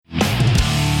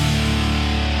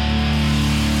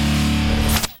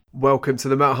Welcome to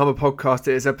the Metal Hammer podcast.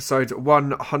 It is episode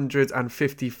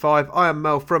 155. I am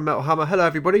Mel from Metal Hammer. Hello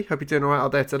everybody, hope you're doing alright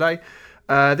out there today.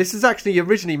 This is actually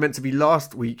originally meant to be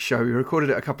last week's show. We recorded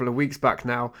it a couple of weeks back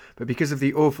now, but because of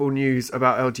the awful news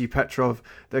about LG Petrov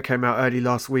that came out early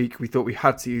last week, we thought we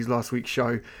had to use last week's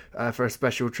show for a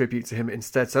special tribute to him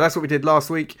instead. So that's what we did last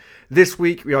week. This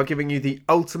week we are giving you the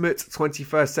ultimate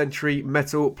 21st century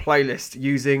metal playlist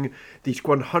using the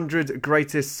 100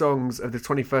 greatest songs of the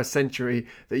 21st century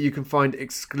that you can find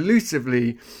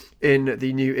exclusively in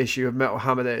the new issue of Metal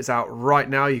Hammer that is out right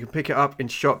now. You can pick it up in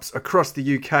shops across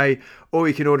the UK, or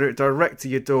you can order it direct to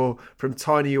your door from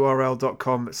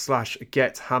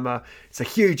tinyurl.com/gethammer. It's a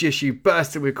huge issue,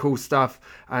 bursting with cool stuff.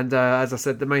 And as I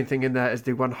said, the main thing in there is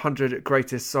the 100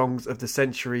 greatest songs of the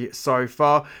century so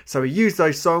far. So we used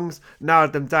those songs,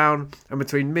 narrowed them down, and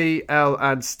between me, Elle,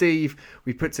 and Steve,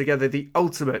 we put together the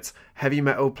ultimate heavy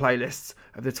metal playlists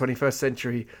of the 21st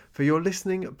century for your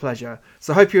listening pleasure.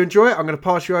 So I hope you enjoy it. I'm going to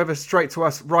pass you over straight to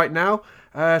us right now.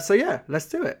 So yeah, let's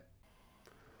do it.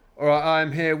 All right,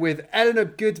 I'm here with Eleanor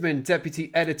Goodman,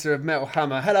 Deputy Editor of Metal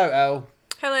Hammer. Hello, Elle.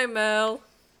 Hello, Mel.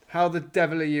 How the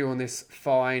devil are you on this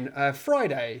fine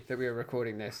Friday that we are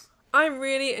recording this? I'm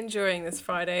really enjoying this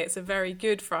Friday. It's a very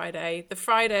good Friday. The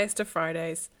Fridays to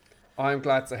Fridays. I'm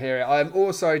glad to hear it. I am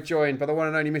also joined by the one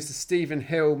and only Mr. Stephen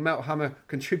Hill, Metal Hammer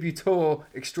contributor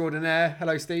extraordinaire.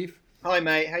 Hello, Steve. Hi,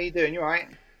 mate. How you doing? You all right?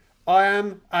 I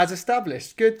am as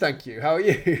established. Good, thank you. How are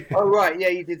you? Oh, right. Yeah,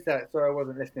 you did that. Sorry, I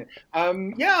wasn't listening.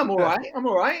 Yeah, I'm all right. I'm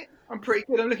all right. I'm pretty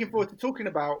good. I'm looking forward to talking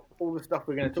about all the stuff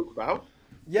we're going to talk about.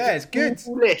 Yeah, it's good.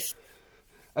 List.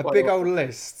 A big old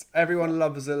list. Everyone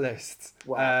loves a list.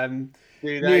 Wow.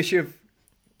 New issue of...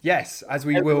 Yes, as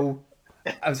we will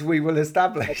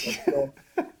establish.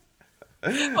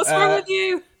 What's wrong with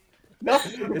you?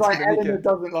 Nothing. Like Eleanor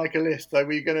doesn't like a list, so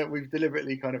we've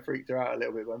deliberately kind of freaked her out a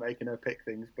little bit by making her pick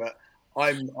things. But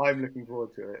I'm looking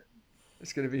forward to it.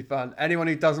 It's going to be fun. Anyone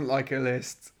who doesn't like a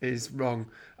list is wrong.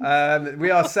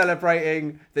 We are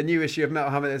celebrating the new issue of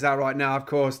Metal Hammer that's out right now, of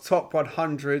course. Top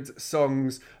 100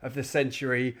 songs of the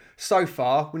century so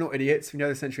far. We're not idiots. We know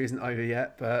the century isn't over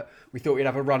yet, but we thought we'd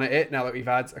have a run at it now that we've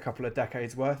had a couple of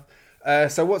decades worth.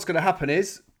 So what's going to happen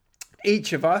is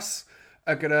each of us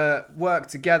are going to work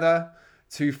together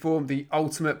to form the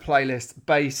ultimate playlist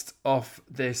based off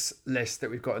this list that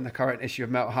we've got in the current issue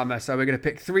of Metal Hammer. So we're going to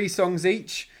pick 3 songs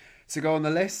each to go on the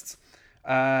list,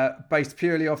 based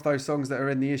purely off those songs that are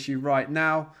in the issue right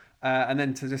now. And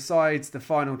then to decide the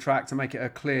final track, to make it a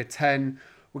clear 10,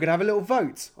 we're going to have a little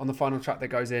vote on the final track that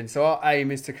goes in. So our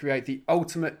aim is to create the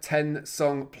ultimate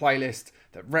 10-song playlist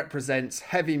that represents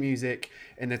heavy music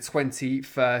in the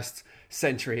 21st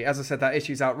century. As I said, that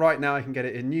issue's out right now. You can get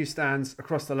it in newsstands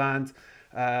across the land.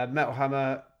 Metal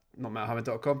Hammer, not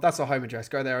metalhammer.com. That's our home address.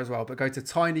 Go there as well. But go to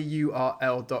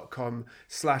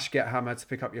tinyurl.com/gethammer to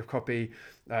pick up your copy.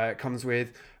 It comes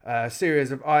with a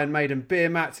series of Iron Maiden beer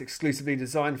mats exclusively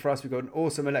designed for us. We've got an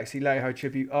awesome Alexi Laiho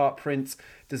tribute art print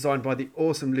designed by the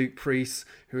awesome Luke Priest,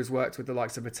 who has worked with the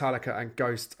likes of Metallica and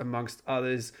Ghost, amongst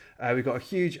others. We've got a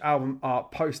huge album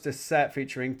art poster set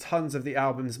featuring tons of the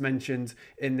albums mentioned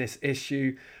in this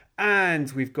issue.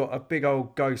 And we've got a big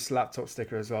old Ghost laptop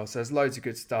sticker as well. So there's loads of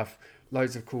good stuff.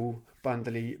 Loads of cool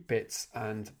bundly bits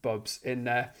and bobs in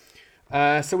there.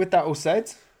 So with that all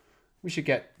said, we should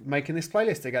get making this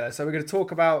playlist together. So we're going to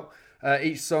talk about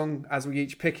each song as we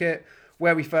each pick it,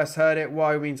 where we first heard it,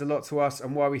 why it means a lot to us,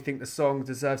 and why we think the song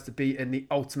deserves to be in the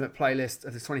ultimate playlist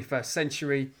of the 21st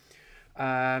century.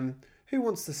 Who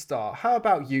wants to start? How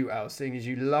about you, Elle, seeing as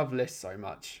you love lists so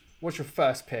much? What's your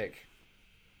first pick?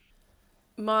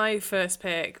 My first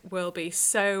pick will be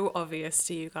so obvious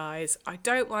to you guys. I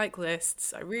don't like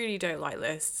lists. I really don't like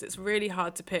lists. It's really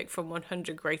hard to pick from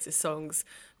 100 greatest songs,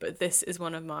 but this is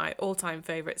one of my all-time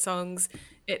favourite songs.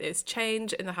 It is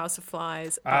Change in the House of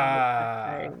Flies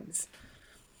by the Deftones.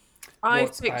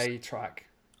 What a track.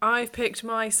 I've picked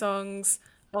my songs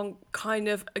on kind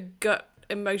of a gut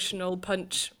emotional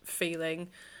punch feeling,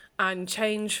 and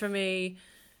Change for me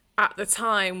at the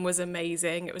time was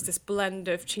amazing. It was this blend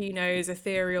of Chino's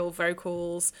ethereal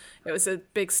vocals. It was a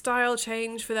big style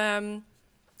change for them,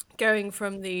 going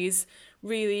from these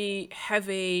really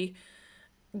heavy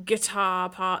guitar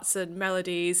parts and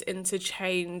melodies into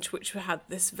Change, which had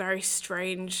this very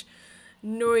strange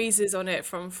noises on it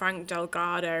from Frank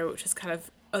Delgado, which is kind of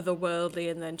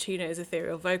otherworldly, and then Chino's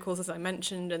ethereal vocals, as I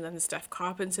mentioned, and then Steph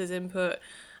Carpenter's input.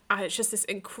 And it's just this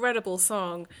incredible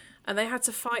song. And they had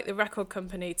to fight the record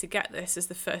company to get this as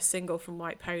the first single from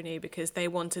White Pony because they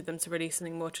wanted them to release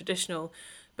something more traditional.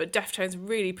 But Deftones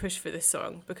really pushed for this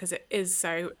song because it is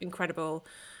so incredible.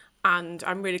 And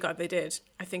I'm really glad they did.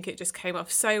 I think it just came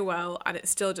off so well, and it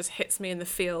still just hits me in the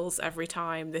feels every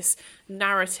time. This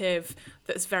narrative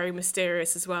that's very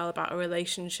mysterious as well, about a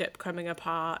relationship coming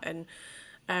apart, and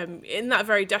in that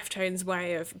very Deftones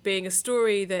way of being a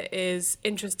story that is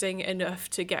interesting enough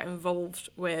to get involved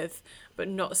with, but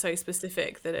not so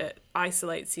specific that it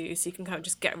isolates you, so you can kind of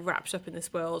just get wrapped up in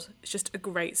this world. It's just a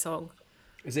great song.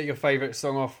 Is it your favourite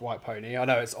song off White Pony? I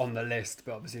know it's on the list,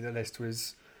 but obviously the list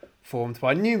was formed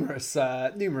by numerous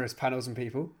panels and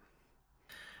people.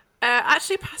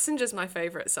 Actually, Passenger's my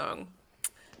favourite song.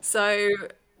 So,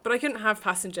 but I couldn't have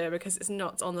Passenger because it's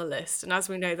not on the list. And as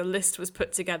we know, the list was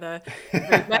put together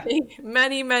through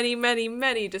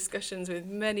many discussions with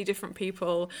many different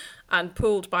people and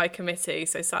pulled by committee.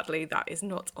 So sadly, that is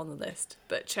not on the list.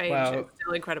 But Change is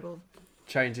still incredible.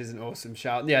 Change is an awesome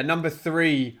shout. Yeah, number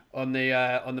 3 on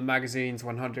the magazine's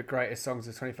 100 greatest songs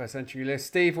of the 21st century list.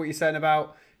 Steve, what are you saying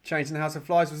about Change in the House of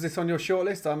Flies? Was this on your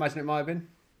shortlist? I imagine it might have been.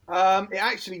 It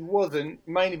actually wasn't,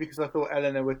 mainly because I thought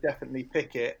Eleanor would definitely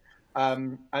pick it,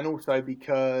 and also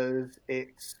because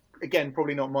it's, again,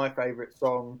 probably not my favourite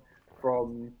song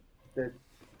from the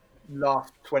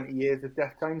last 20 years of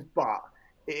Deftones, but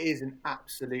it is an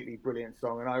absolutely brilliant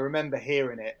song. And I remember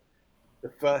hearing it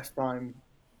the first time.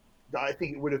 I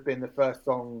think it would have been the first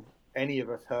song any of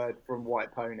us heard from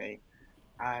White Pony,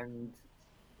 and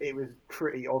it was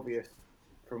pretty obvious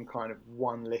from kind of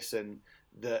one listen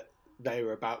that they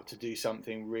were about to do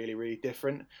something really, really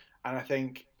different. And I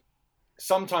think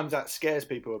sometimes that scares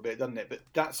people a bit, doesn't it? But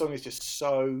that song is just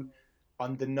so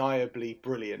undeniably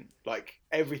brilliant. Like,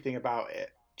 everything about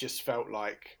it just felt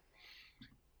like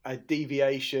a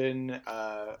deviation,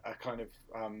 a kind of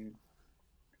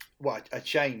a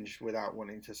change, without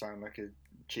wanting to sound like a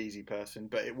cheesy person,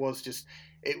 but it was just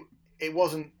it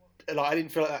wasn't like, I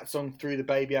didn't feel like that song threw the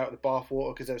baby out of the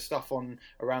bathwater, because there was stuff on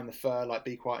Around the Fur, like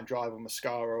Be Quiet and Drive, or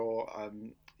Mascara, or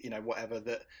whatever,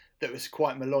 that was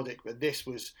quite melodic. But this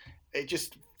was, it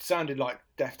just sounded like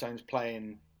Deftones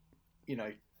playing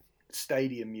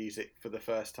stadium music for the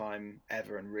first time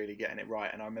ever and really getting it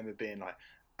right. And I remember being like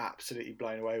absolutely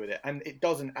blown away with it, and it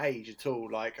doesn't age at all.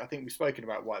 Like, I think we've spoken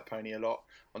about White Pony a lot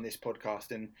on this podcast,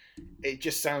 and it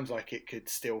just sounds like it could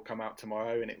still come out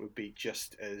tomorrow and it would be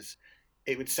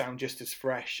it would sound just as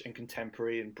fresh and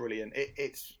contemporary and brilliant.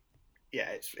 It's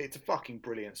a fucking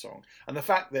brilliant song. And the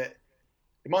fact that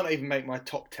it might not even make my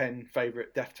top 10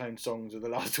 favourite Deftones songs of the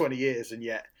last 20 years, and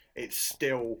yet it's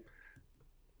still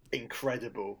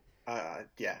incredible.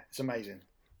 It's amazing.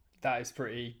 That is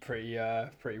pretty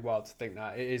wild to think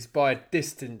that. It is by a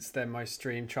distance their most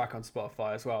streamed track on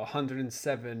Spotify as well.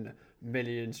 107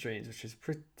 million streams, which is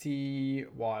pretty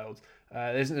wild.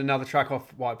 There isn't another track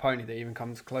off White Pony that even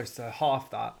comes close to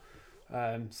half that.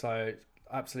 So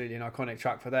absolutely an iconic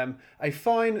track for them. A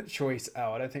fine choice,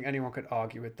 I don't think anyone could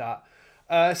argue with that.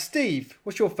 Steve,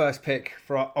 what's your first pick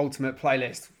for our ultimate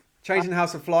playlist? Change in the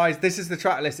House of Flies. This is the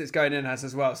track list it's going in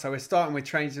as well. So we're starting with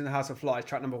Change in the House of Flies,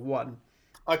 track number 1.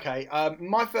 Okay,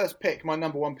 my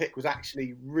number one pick was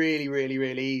actually really, really,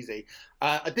 really easy.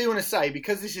 I do want to say,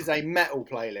 because this is a metal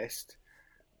playlist,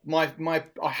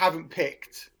 I haven't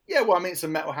picked. Yeah, well, I mean, it's a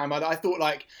Metal Hammer. I thought,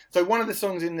 so one of the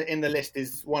songs in the list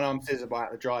is One Armed Scissor by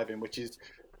At the Drive-In, which is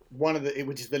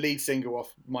the lead single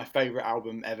off my favourite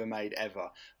album ever made ever.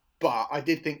 But I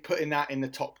did think putting that in the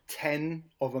top 10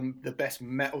 of the best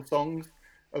metal songs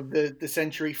of the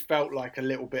century felt like a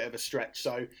little bit of a stretch.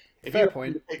 So if Fair you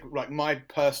point. pick, my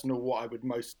personal, what I would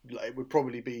most, it would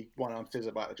probably be One Armed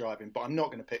Scissor by The Drive-In, but I'm not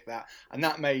going to pick that. And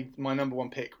that made my number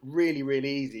one pick really, really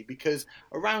easy, because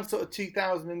around sort of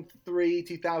 2003,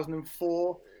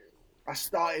 2004, I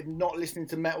started not listening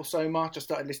to metal so much. I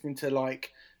started listening to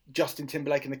Justin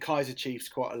Timberlake and the Kaiser Chiefs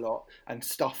quite a lot, and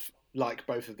stuff like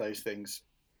both of those things.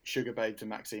 Sugar Babes and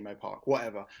Maximo Park,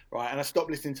 whatever, right? And I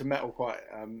stopped listening to metal quite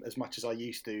as much as I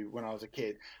used to when I was a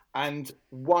kid. And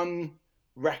one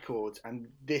record, and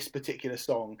this particular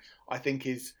song, I think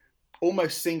is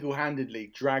almost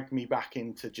single-handedly dragged me back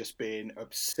into just being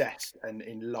obsessed and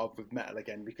in love with metal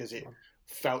again, because it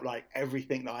felt like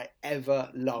everything that I ever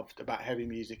loved about heavy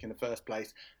music in the first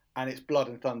place. And it's Blood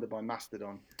and Thunder by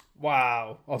Mastodon.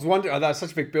 Wow. I was wondering, that was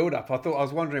such a big build-up. I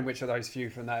was wondering which of those few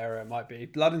from that era it might be.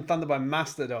 Blood and Thunder by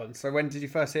Mastodon. So when did you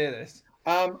first hear this?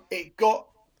 It got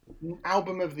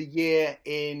Album of the Year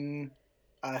in,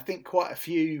 I think, quite a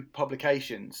few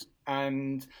publications.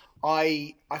 And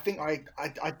I think I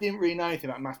didn't really know anything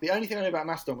about Mastodon. The only thing I knew about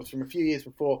Mastodon was from a few years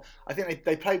before. I think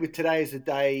they played with Today Is a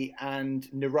Day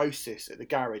and Neurosis at the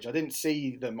Garage. I didn't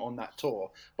see them on that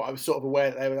tour, but I was sort of aware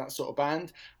that they were that sort of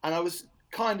band. And I was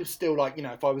kind of still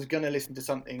if I was going to listen to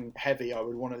something heavy, I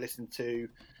would want to listen to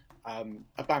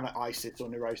a band like Isis or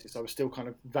Neurosis, I was still kind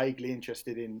of vaguely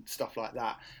interested in stuff like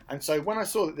that. And so when I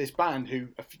saw that this band, who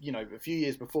a few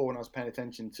years before when I was paying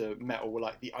attention to metal, were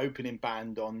like the opening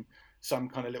band on some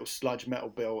kind of little sludge metal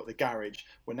bill at the garage,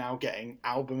 were now getting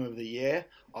album of the year,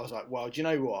 I was like, well, do you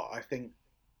know what? I think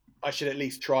I should at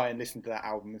least try and listen to that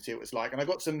album and see what it's like. And I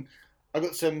got some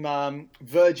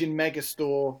Virgin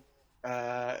Megastore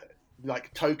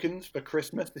like tokens for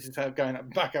Christmas. This is how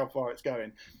far it's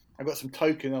going. I got some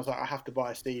tokens. I was like, I have to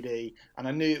buy a CD, and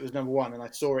I knew it was number one. And I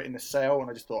saw it in the sale, and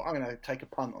I just thought, I'm going to take a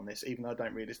punt on this, even though I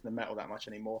don't really listen to metal that much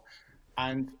anymore.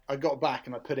 And I got back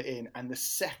and I put it in, and the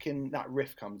second that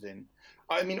riff comes in,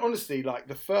 I mean, honestly, like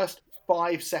the first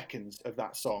 5 seconds of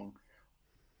that song,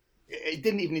 it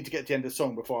didn't even need to get to the end of the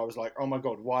song before I was like, oh my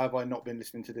God, why have I not been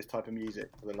listening to this type of music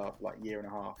for the last year and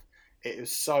a half? It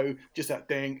was so just that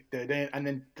ding, ding, ding, and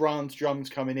then Brand's drums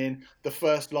coming in. The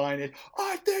first line is,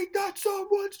 I think that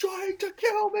someone's trying to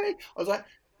kill me. I was like,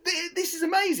 this is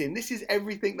amazing. This is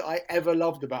everything that I ever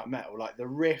loved about metal. Like the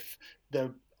riff,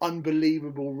 the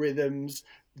unbelievable rhythms,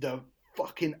 the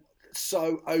fucking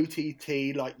so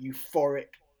OTT, like euphoric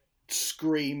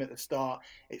scream at the start.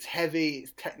 It's heavy,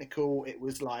 it's technical. It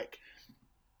was like,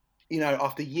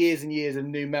 after years and years of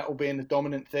new metal being the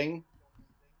dominant thing,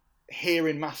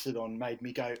 hearing Mastodon made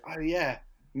me go, oh yeah,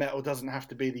 metal doesn't have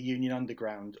to be the Union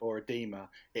Underground or Edema.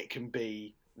 It can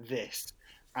be this.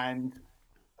 And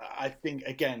I think,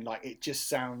 again, like it just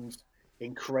sounds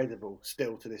incredible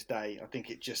still to this day. I think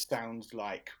it just sounds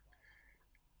like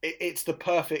it's the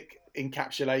perfect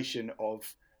encapsulation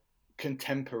of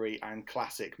contemporary and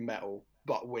classic metal,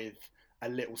 but with a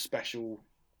little special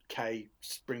K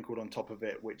sprinkled on top of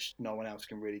it, which no one else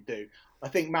can really do. I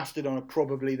think Mastodon are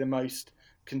probably the most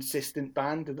consistent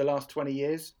band of the last 20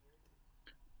 years.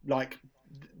 Like,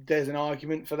 there's an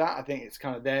argument for that. I think it's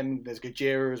kind of them. There's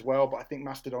Gojira as well, but I think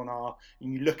Mastodon are,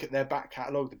 and you look at their back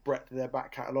catalogue, the breadth of their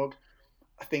back catalogue,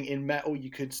 I think in metal you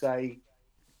could say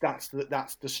that's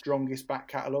the strongest back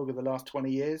catalogue of the last 20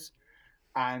 years.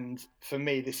 And for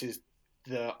me, this is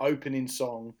the opening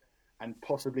song and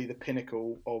possibly the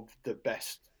pinnacle of the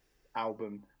best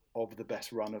album of the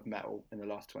best run of metal in the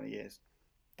last 20 years.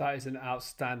 That is an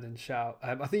outstanding shout.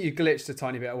 I think you glitched a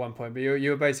tiny bit at one point, but you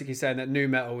were basically saying that nu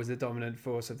metal was the dominant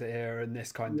force of the era, and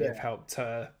this kind of helped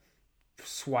to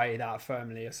sway that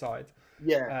firmly aside.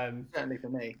 Yeah, certainly for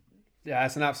me. Yeah,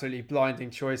 it's an absolutely blinding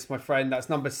choice, my friend. That's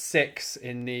number 6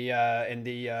 in the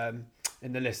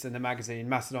list in the magazine.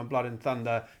 Mastodon, Blood and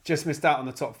Thunder just missed out on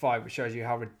the top 5, which shows you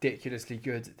how ridiculously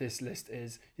good this list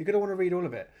is. You're going to want to read all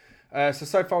of it.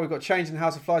 So far we've got Change in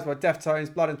House of Flies by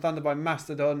Deftones, Blood and Thunder by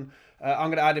Mastodon. I'm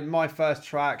going to add in my first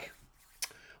track.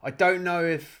 I don't know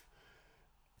if...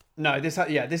 No, this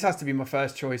has to be my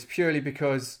first choice purely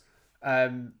because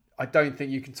I don't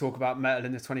think you can talk about metal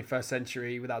in the 21st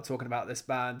century without talking about this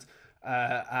band.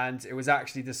 And it was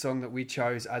actually the song that we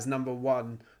chose as number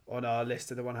 1 on our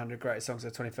list of the 100 greatest songs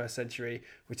of the 21st century,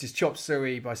 which is Chop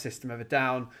Suey by System of a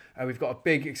Down. We've got a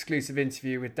big exclusive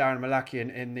interview with Darren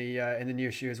Malakian in the new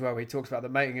issue as well, where he talks about the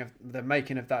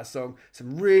making of that song.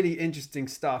 Some really interesting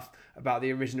stuff about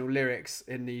the original lyrics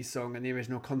in the song and the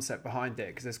original concept behind it,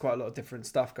 because there's quite a lot of different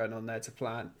stuff going on there to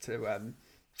plan to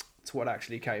what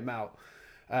actually came out.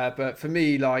 But for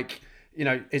me,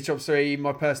 is Chop Suey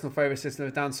my personal favourite System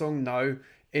of a Down song? No.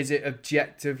 Is it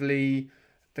objectively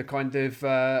the kind of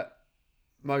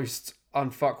most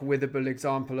unfuckwithable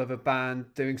example of a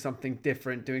band doing something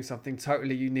different, doing something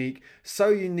totally unique? So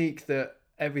unique that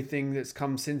everything that's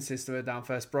come since System of a Down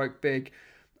first broke big,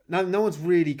 no one's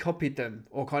really copied them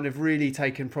or kind of really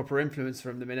taken proper influence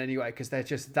from them in any way, because they're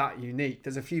just that unique.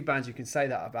 There's a few bands you can say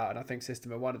that about, and I think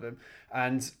System are one of them.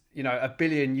 And, 1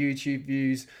 billion YouTube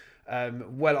views, I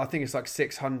think it's like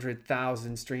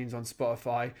 600,000 streams on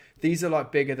Spotify. These are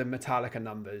bigger than Metallica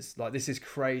numbers. This is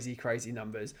crazy, crazy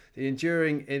numbers. The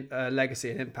enduring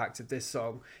legacy and impact of this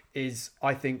song is,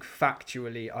 I think,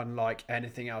 factually unlike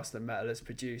anything else that metal has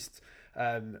produced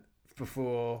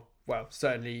before. Well,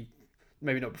 certainly,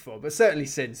 maybe not before, but certainly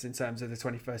since, in terms of the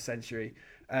 21st century.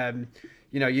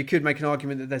 You could make an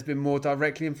argument that there's been more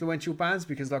directly influential bands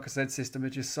because, like I said, System are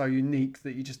just so unique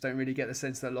that you just don't really get the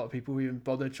sense that a lot of people even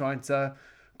bother trying to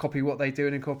copy what they do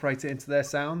and incorporate it into their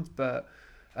sound. But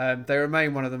they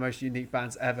remain one of the most unique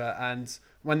bands ever. And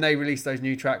when they released those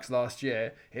new tracks last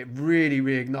year, it really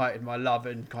reignited my love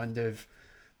and kind of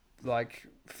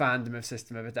fandom of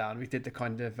System of a Down. We did the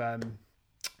kind of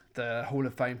the Hall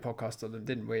of Fame podcast on them,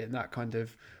 didn't we? And that kind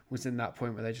of was in that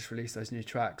point where they just released those new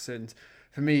tracks. And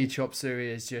for me, Chop Suey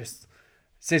is just...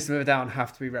 System of a Down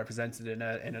have to be represented in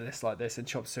a list like this, and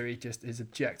Chop Suey just is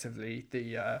objectively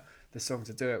the song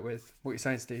to do it with. What are you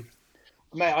saying, Steve?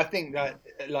 Mate, I think that,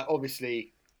 like,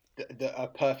 obviously, a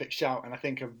perfect shout, and I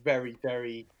think a very,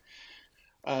 very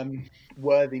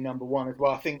worthy number one as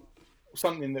well. I think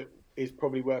something that is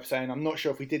probably worth saying. I'm not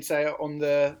sure if we did say it on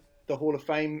the Hall of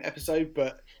Fame episode,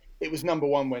 but it was number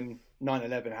one when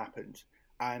 9/11 happened,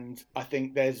 and I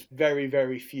think there's very,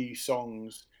 very few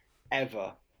songs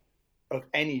ever of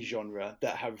any genre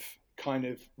that have kind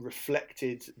of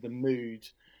reflected the mood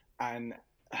and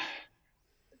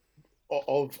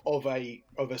of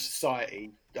a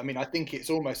society. I mean, I think it's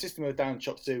almost System of a Down.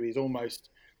 Chop Suey is almost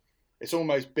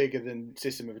bigger than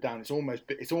System of a Down.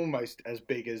 It's almost as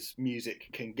big as music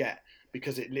can get,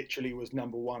 because it literally was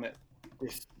number one at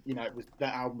this. It was,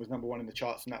 that album was number one in the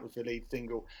charts, and that was the lead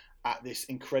single at this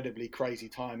incredibly crazy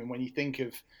time. And when you think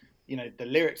of the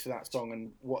lyrics of that song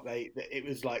and it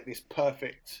was like this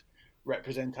perfect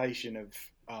representation of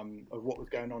what was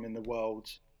going on in the world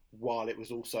while it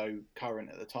was also current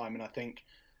at the time. And I think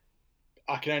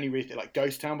I can only read it like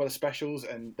Ghost Town by the Specials,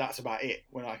 and that's about it.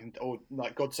 Or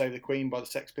like God Save the Queen by the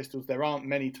Sex Pistols. There aren't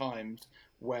many times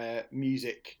where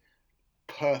music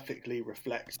perfectly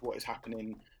reflects what is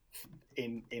happening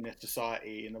in a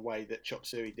society in the way that Chop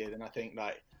Suey did. And I think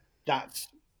that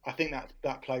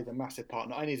plays a massive part.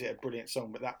 Not only is it a brilliant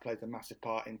song, but that plays a massive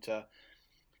part into.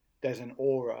 There's an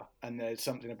aura and there's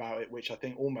something about it which I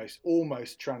think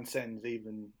almost transcends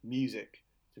even music,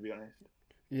 to be honest.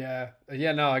 Yeah,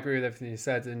 no, I agree with everything you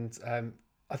said, and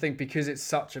I think because it's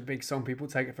such a big song, people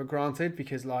take it for granted.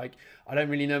 Because like, I don't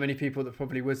really know many people that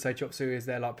probably would say Chop Suey is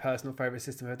their like personal favorite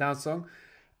System of a Down song,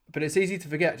 but it's easy to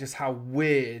forget just how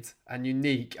weird and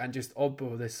unique and just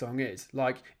oddball this song is.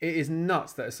 Like, it is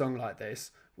nuts that a song like this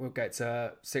will get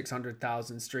to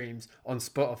 600,000 streams on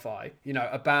Spotify.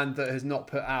 A band that has not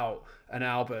put out an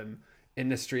album in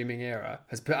the streaming era,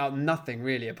 has put out nothing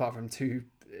really apart from 2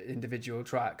 individual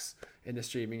tracks in the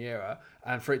streaming era,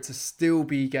 and for it to still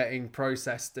be getting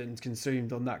processed and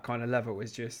consumed on that kind of level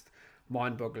is just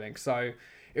mind-boggling. So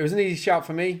it was an easy shout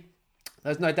for me.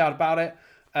 There's no doubt about it.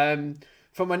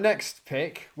 For my next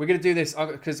pick, we're going to do this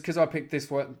because I picked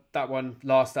that one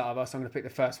last out of us. I'm going to pick the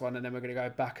first one, and then we're going to go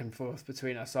back and forth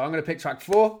between us. So I'm going to pick track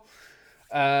 4,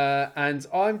 and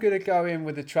I'm going to go in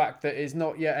with a track that is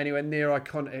not yet anywhere near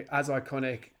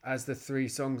iconic as the 3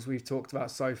 songs we've talked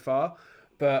about so far.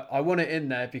 But I want it in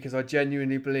there because I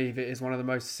genuinely believe it is one of the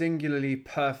most singularly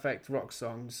perfect rock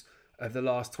songs of the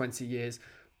last 20 years.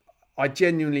 I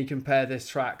genuinely compare this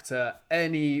track to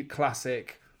any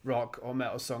classic rock or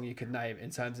metal song you could name in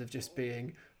terms of just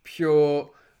being pure.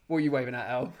 What are you waving at,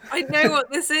 Elle? I know what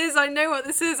this is.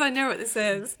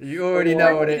 You already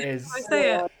know what it is. I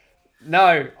say it.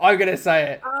 No, I'm going to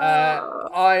say it.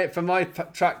 Oh. For my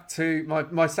track 2,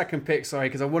 my second pick,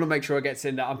 because I want to make sure it gets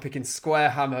in there, I'm picking Square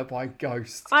Hammer by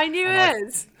Ghost. I knew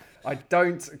it. I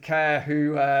don't care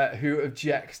who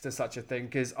objects to such a thing,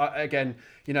 because again,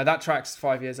 that track's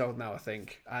 5 years old now, I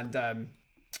think, and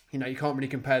you can't really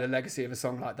compare the legacy of a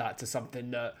song like that to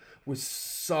something that was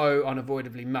so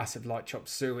unavoidably massive, like Chop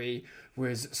Suey,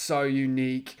 was so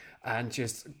unique and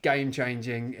just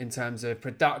game-changing in terms of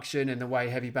production and the way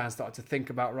heavy bands started to think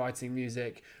about writing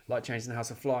music, like Changing the House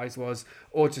of Flies was,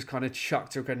 or just kind of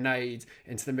chucked a grenade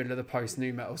into the middle of the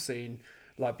post-nu metal scene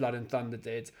like Blood and Thunder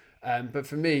did. But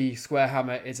for me, Square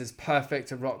Hammer is as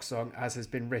perfect a rock song as has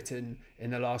been written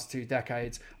in the last 2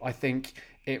 decades. I think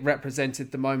it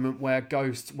represented the moment where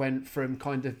Ghost went from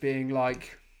kind of being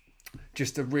like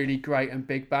just a really great and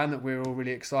big band that we were all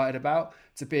really excited about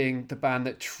to being the band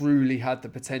that truly had the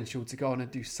potential to go on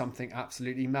and do something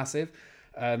absolutely massive.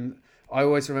 I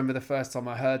always remember the first time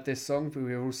I heard this song.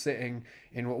 We were all sitting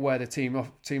in what were the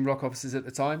Team Rock offices at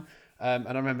the time. And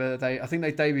I remember I think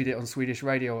they debuted it on Swedish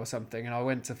radio or something, and I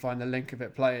went to find the link of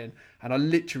it playing, and I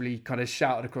literally kind of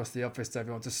shouted across the office to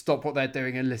everyone to stop what they're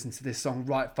doing and listen to this song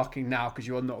right fucking now, because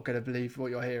you're not going to believe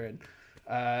what you're hearing.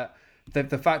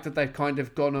 The fact that they've kind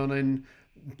of gone on and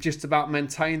just about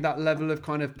maintained that level of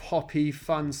kind of poppy,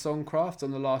 fun songcraft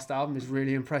on the last album is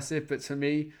really impressive. But to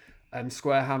me,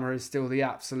 Square Hammer is still the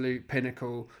absolute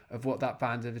pinnacle of what that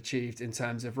band have achieved in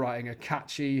terms of writing a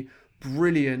catchy,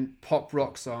 brilliant pop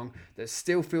rock song that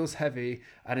still feels heavy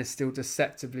and is still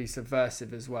deceptively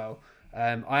subversive as well.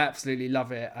 I absolutely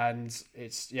love it, and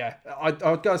it's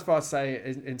I'd go as far as say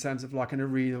in terms of like an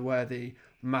arena worthy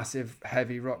massive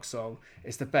heavy rock song,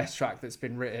 it's the best track that's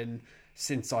been written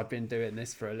since I've been doing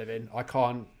this for a living. I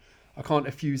can't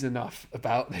effuse enough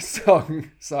about this song,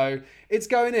 so it's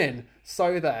going in.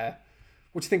 So there.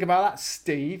 What do you think about that,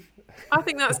 Steve? I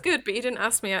think that's good, but you didn't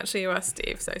ask me actually. You asked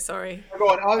Steve, so sorry. Go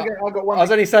on, I've got one. I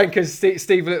was only saying because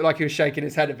Steve looked like he was shaking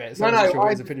his head a bit, so I wasn't sure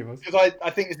what his opinion was. Because I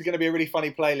think this is going to be a really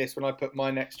funny playlist when I put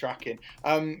my next track in.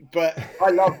 But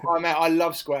I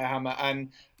love Square Hammer, and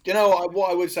do you know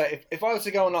what I would say? If I was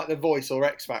to go on like The Voice or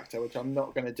X Factor, which I'm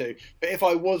not going to do, but if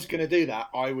I was going to do that,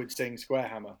 I would sing Square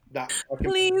Hammer.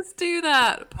 Please do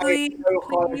that. Please, no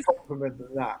higher compliment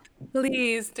than that.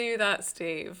 Please do that,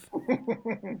 Steve.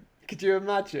 Could you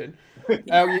imagine?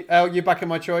 Elle, you backing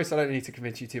my choice? I don't need to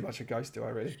convince you too much of Ghost, do I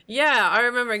really? Yeah, I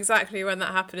remember exactly when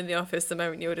that happened in the office, the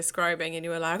moment you were describing, and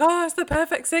you were like, oh, it's the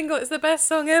perfect single, it's the best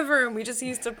song ever, and we just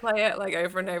used to play it like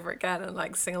over and over again and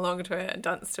like sing along to it and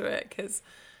dance to it because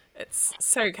it's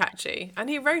so catchy. And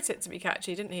he wrote it to be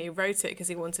catchy, didn't he? He wrote it because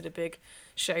he wanted a big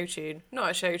show tune.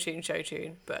 Not a show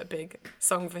tune, but a big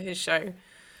song for his show.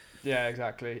 Yeah,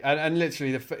 exactly. And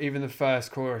literally, even the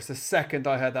first chorus, the second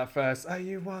I heard that first, oh,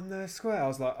 you won the square, I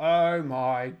was like, oh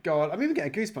my God. I'm even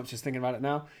getting goosebumps just thinking about it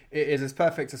now. It is as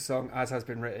perfect a song as has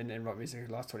been written in rock music in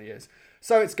the last 20 years.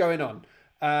 So it's going on.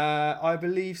 I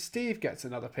believe Steve gets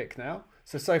another pick now.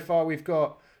 So far we've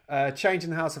got Change in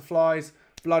the House of Flies,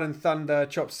 Blood and Thunder,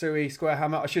 Chop Suey, Square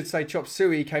Hammer. I should say Chop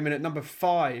Suey came in at number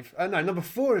 5. Number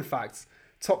 4 in fact.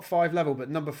 Top 5 level, but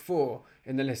number 4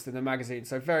 in the list in the magazine.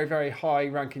 So very, very high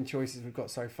ranking choices we've got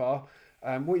so far.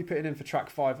 What are you putting in for track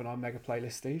 5 on our mega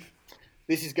playlist, Steve?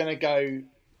 This is going to go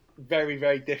very,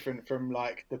 very different from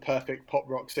like the perfect pop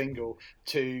rock single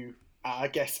to, I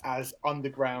guess, as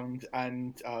underground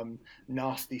and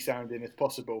nasty sounding as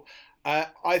possible.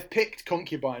 I've picked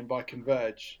Concubine by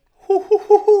Converge.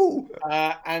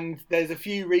 And there's a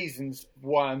few reasons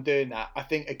why I'm doing that. I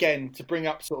think, again, to bring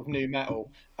up sort of new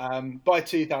metal, by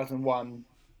 2001,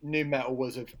 new metal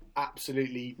was of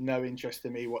absolutely no interest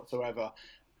to me whatsoever.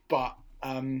 But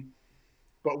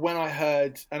when I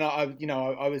heard, and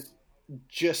I was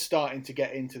just starting to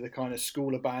get into the kind of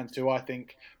school of bands who I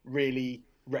think really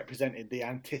represented the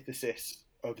antithesis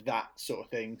of that sort of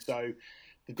thing. So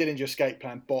the Dillinger Escape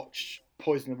Plan, Botch,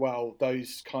 Poison the Well,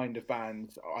 those kind of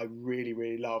bands I really,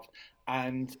 really loved.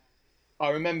 And I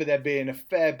remember there being a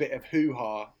fair bit of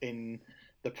hoo-ha in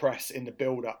the press in the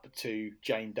build-up to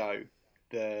Jane Doe,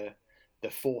 the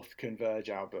fourth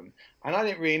Converge album. And I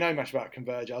didn't really know much about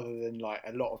Converge other than like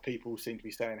a lot of people seem to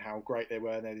be saying how great they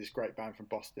were and they're this great band from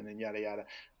Boston and yada yada.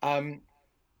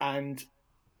 And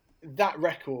that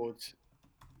record,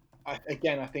 I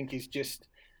think is just,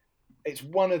 it's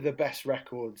one of the best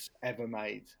records ever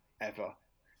made. Ever.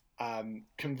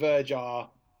 Converge are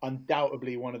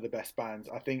undoubtedly one of the best bands.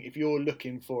 I think if you're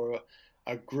looking for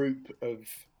a group of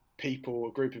people,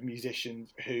 a group of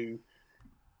musicians who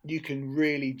you can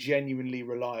really genuinely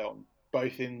rely on,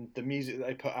 both in the music that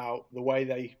they put out, the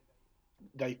way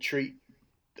they treat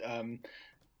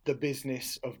the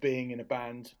business of being in a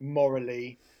band,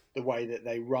 morally, the way that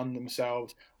they run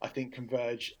themselves, I think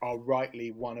Converge are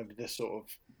rightly one of the sort of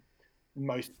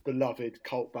most beloved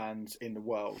cult bands in the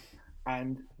world.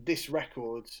 And this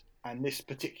record and this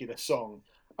particular song,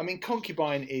 I mean,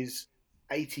 Concubine is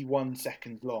 81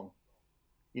 seconds long.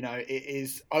 You know, it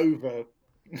is over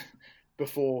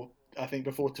before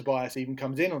Tobias even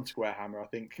comes in on Square Hammer. I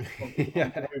think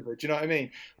yeah. Over. Do you know what I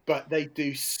mean? But they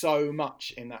do so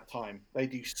much in that time. They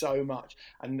do so much,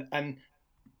 and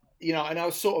you know, and I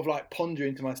was sort of like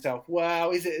pondering to myself,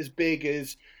 wow, is it as big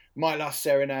as My Last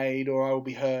Serenade or I Will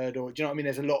Be Heard? Or do you know what I mean?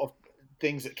 There's a lot of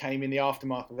things that came in the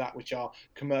aftermath of that which are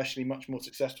commercially much more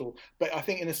successful. But I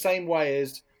think in the same way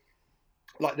as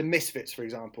like the Misfits, for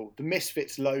example, the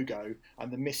Misfits logo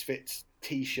and the Misfits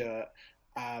t-shirt,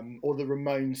 or the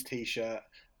Ramones t-shirt,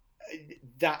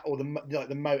 that, or the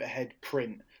Motorhead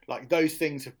print, like those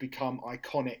things have become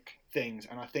iconic things.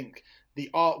 And I think the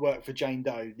artwork for Jane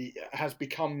Doe has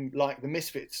become like the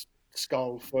Misfits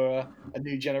skull for a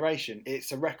new generation.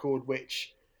 It's a record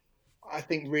which I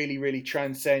think really, really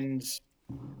transcends.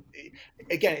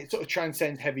 Again, it sort of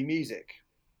transcends heavy music,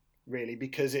 really,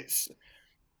 because it's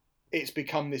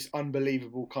become this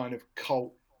unbelievable kind of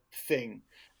cult thing,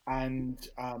 and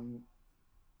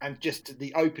just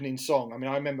the opening song. I mean,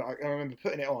 I remember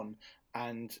putting it on,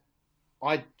 and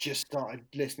I just started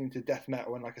listening to death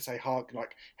metal and, like I say,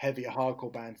 like heavier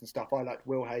hardcore bands and stuff. I liked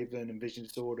Will Haven and Vision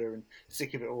Disorder and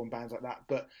Sick of It All and bands like that.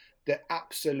 But the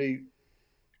absolute,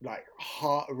 like,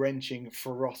 heart-wrenching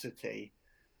ferocity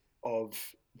of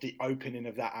the opening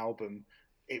of that album,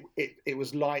 it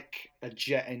was like a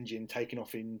jet engine taking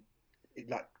off in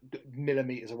like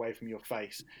millimeters away from your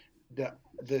face.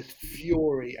 The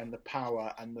fury and the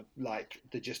power and the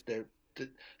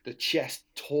chest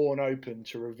torn open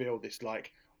to reveal this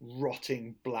like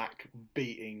rotting black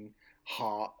beating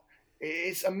heart.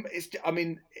 I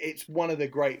mean, it's one of the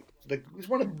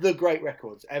great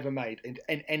records ever made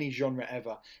in any genre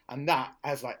ever, and that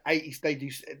has like 80.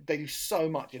 They do so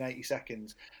much in 80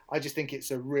 seconds. I just think it's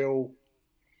a real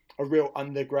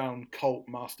underground cult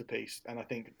masterpiece, and I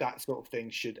think that sort of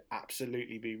thing should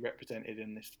absolutely be represented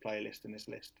in this playlist and this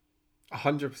list.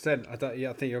 100%.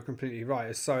 I think you're completely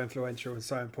right. It's so influential and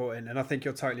so important, and I think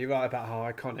you're totally right about how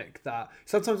iconic that.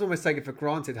 Sometimes almost take it for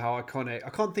granted how iconic. I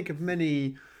can't think of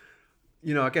many.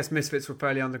 I guess Misfits were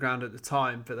fairly underground at the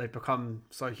time, but they've become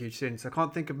so huge since. I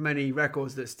can't think of many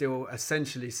records that still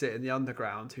essentially sit in the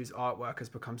underground whose artwork has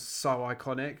become so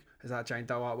iconic as that Jane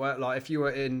Doe artwork. Like, if you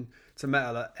were into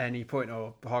metal at any point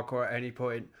or hardcore at any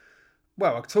point,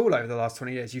 well, at all over the last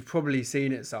 20 years, you've probably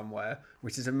seen it somewhere,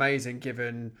 which is amazing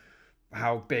given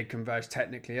how big Converge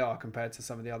technically are compared to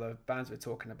some of the other bands we're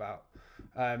talking about.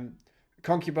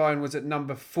 Concubine was at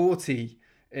number 40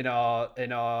 in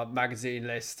our magazine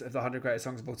list of the 100 greatest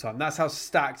songs of all time. That's how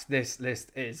stacked this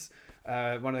list is.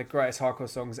 One of the greatest hardcore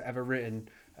songs ever written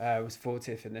was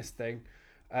 40th in this thing.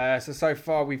 So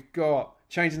far we've got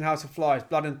Changing House of Flies,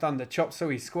 Blood and Thunder, Chop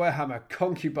Suey, Square Hammer,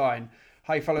 Concubine.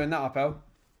 How you following that up, El?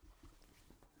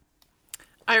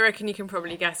 I reckon you can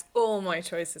probably guess all my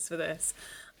choices for this.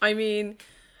 I mean,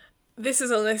 this is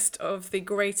a list of the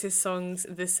greatest songs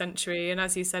this century, and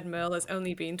as you said, Merle, there's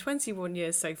only been 21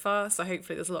 years so far, so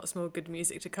hopefully there's lots more good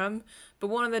music to come. But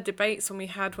one of the debates when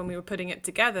we were putting it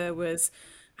together was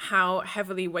how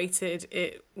heavily weighted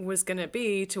it was going to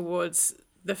be towards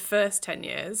the first 10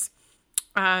 years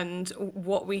and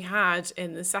what we had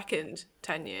in the second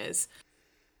 10 years.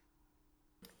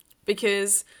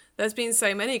 Because there's been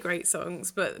so many great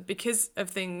songs, but because of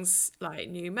things like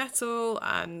new metal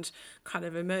and kind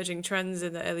of emerging trends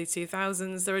in the early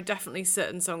 2000s, there are definitely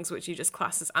certain songs which you just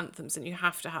class as anthems and you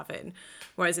have to have in.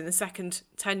 Whereas in the second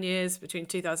 10 years, between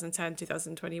 2010 and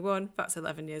 2021, that's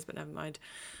 11 years, but never mind,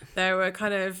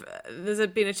 there's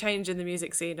been a change in the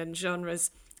music scene, and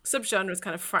subgenres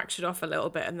kind of fractured off a little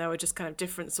bit, and there were just kind of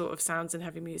different sort of sounds in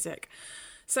heavy music.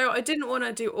 So I didn't want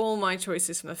to do all my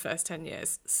choices from the first 10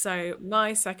 years. So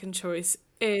my second choice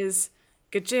is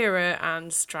Gojira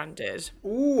and Stranded.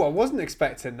 Ooh, I wasn't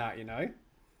expecting that,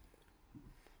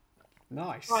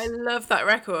 Nice. I love that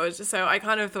record. So I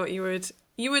kind of thought you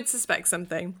would suspect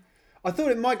something. I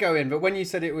thought it might go in, but when you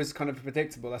said it was kind of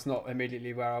predictable, that's not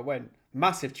immediately where I went.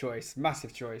 Massive choice.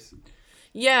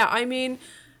 Yeah, I mean,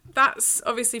 that's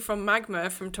obviously from Magma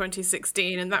from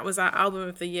 2016, and that was our album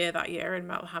of the year that year in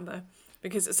Metal Hammer.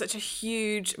 Because it's such a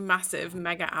huge, massive,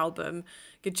 mega album.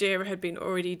 Gojira had been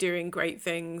already doing great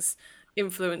things,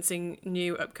 influencing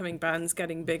new upcoming bands,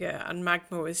 getting bigger, and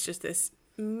Magma was just this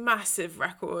massive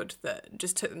record that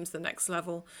just took them to the next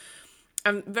level.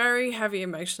 And very heavy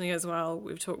emotionally as well.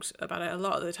 We've talked about it a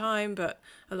lot of the time, but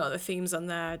a lot of the themes on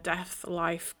there, death,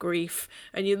 life, grief,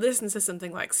 and you listen to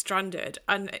something like Stranded,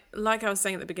 and like I was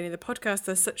saying at the beginning of the podcast,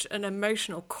 there's such an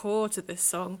emotional core to this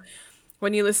song.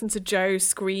 When you listen to Joe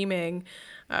screaming,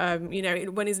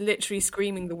 when he's literally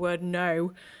screaming the word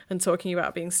no and talking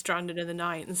about being stranded in the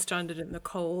night and stranded in the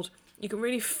cold, you can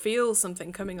really feel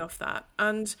something coming off that.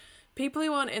 And people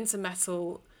who aren't into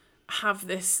metal have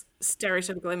this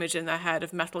stereotypical image in their head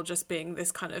of metal just being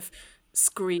this kind of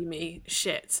screamy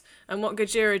shit. And what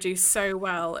Gojira do so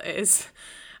well is...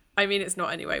 I mean, it's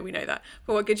not anyway, we know that.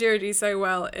 But what Gojira do so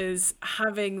well is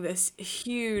having this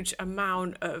huge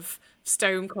amount of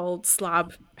stone cold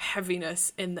slab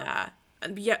heaviness in there,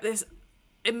 and yet this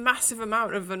a massive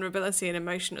amount of vulnerability and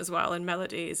emotion as well, and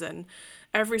melodies, and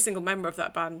every single member of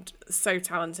that band is so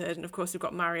talented. And of course we've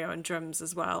got Mario on drums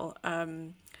as well,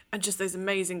 and just those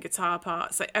amazing guitar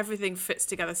parts. Like, everything fits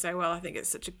together so well. I think it's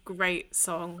such a great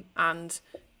song, and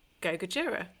go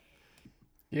Gojira.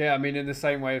 Yeah, I mean, in the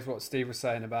same way as what Steve was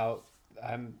saying about,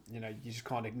 you just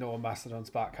can't ignore Mastodon's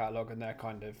back catalogue and their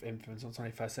kind of influence on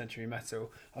 21st century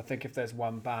metal. I think if there's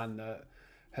one band that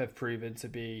have proven to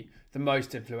be the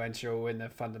most influential in the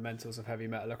fundamentals of heavy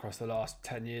metal across the last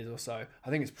 10 years or so, I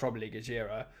think it's probably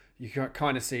Gojira. You can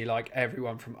kind of see like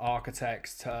everyone from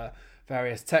Architects to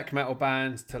various tech metal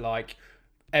bands to like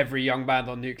every young band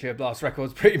on Nuclear Blast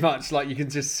Records, pretty much. Like, you can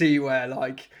just see where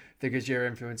like the Gojira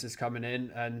influence is coming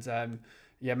in. And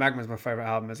yeah, Magma's my favourite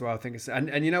album as well. I think it's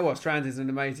and you know what, Strand is an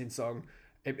amazing song.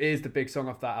 It is the big song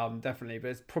off that album, definitely,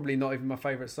 but it's probably not even my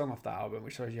favourite song off that album,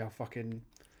 which shows you how fucking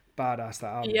badass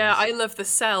that album is. I love The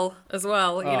Cell as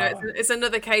well. It's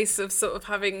another case of sort of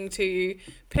having to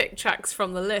pick tracks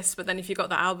from the list, but then if you got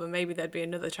that album, maybe there'd be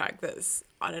another track that's,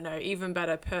 I don't know, even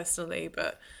better personally.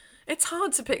 But It's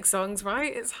hard to pick songs,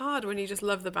 right? It's hard when you just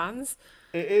love the bands.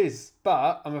 It is,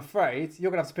 but I'm afraid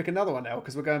you're gonna have to pick another one now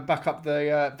because we're going back up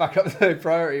the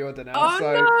priority order now.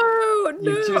 Oh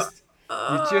no, you just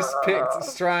picked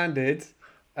Stranded.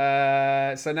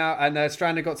 So now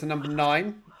Stranded got to number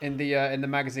 9 in the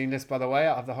magazine list, by the way,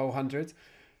 out of the whole 100.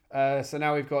 So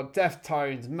now we've got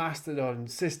Deftones, Mastodon,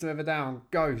 System of a Down,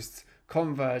 Ghost,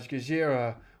 Converge,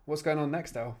 Gojira. What's going on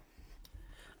next, El?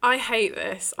 I hate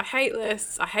this. I hate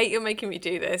lists. I hate you're making me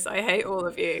do this. I hate all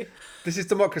of you. This is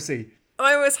democracy.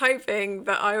 I was hoping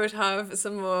that I would have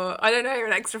some more, I don't know,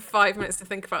 an extra 5 minutes to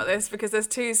think about this, because there's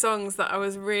 2 songs that I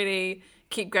was really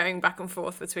keep going back and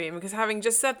forth between, because having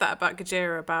just said that about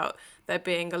Gojira, about there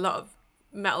being a lot of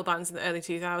metal bands in the early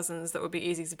 2000s that would be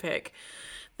easy to pick,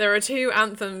 there are 2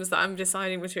 anthems that I'm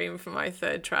deciding between for my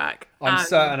 3rd track. I'm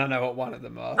certain I know what one of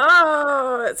them are.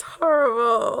 Oh, it's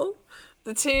horrible.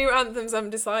 The 2 anthems I'm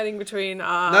deciding between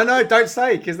are... No, don't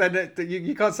say, because then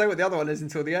you can't say what the other one is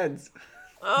until the end.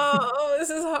 Oh, this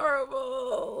is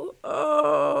horrible.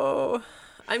 Oh,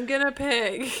 I'm gonna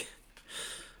pick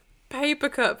Paper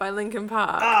Cut by Linkin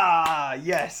Park. Ah,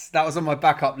 yes. That was on my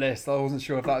backup list. I wasn't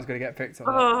sure if that was going to get picked or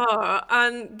not. Oh,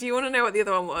 and do you want to know what the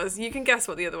other one was? You can guess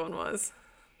what the other one was.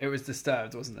 It was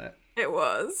Disturbed, wasn't it? It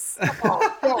was.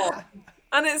 Oh, God.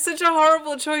 And it's such a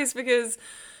horrible choice because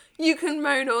you can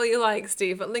moan all you like,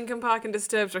 Steve, but Linkin Park and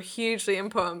Disturbed are hugely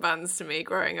important bands to me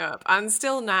growing up and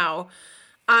still now.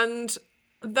 And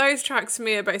those tracks for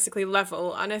me are basically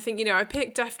level. And I think, I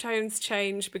picked Deftones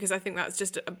Change because I think that's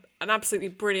just an absolutely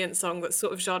brilliant song that's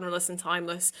sort of genreless and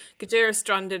timeless. Gojira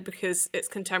Stranded because it's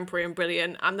contemporary and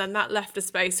brilliant. And then that left a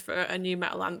space for a new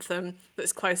metal anthem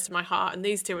that's close to my heart. And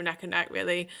these 2 are neck and neck,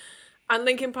 really. And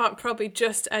Linkin Park probably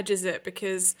just edges it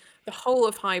because the whole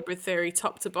of Hybrid Theory,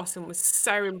 top to bottom, was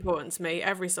so important to me.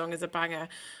 Every song is a banger.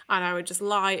 And I would just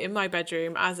lie in my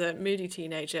bedroom as a moody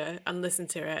teenager and listen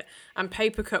to it. And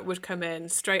Paper Cut would come in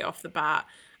straight off the bat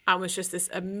and was just this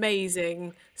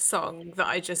amazing song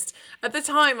that at the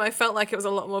time, I felt like it was a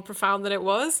lot more profound than it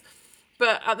was.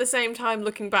 But at the same time,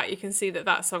 looking back, you can see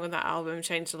that song and that album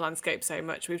changed the landscape so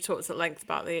much. We've talked at length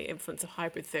about the influence of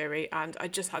Hybrid Theory, and I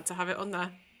just had to have it on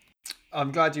there.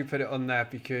 I'm glad you put it on there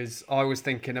because I was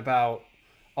thinking about...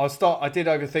 I did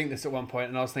overthink this at one point,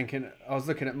 and I was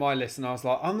looking at my list and I was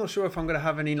like, I'm not sure if I'm going to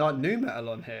have any new metal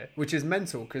on here, which is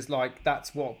mental because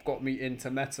that's what got me into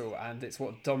metal and it's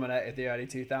what dominated the early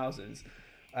 2000s.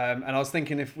 And I was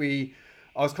thinking we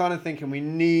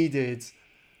needed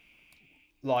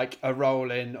a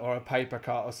Roll-In or a Paper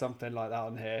Cut or something like that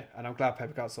on here, and I'm glad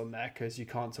Paper Cut's on there because you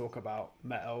can't talk about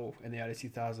metal in the early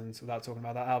 2000s without talking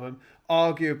about that album.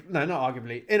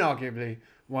 Inarguably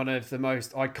one of the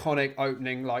most iconic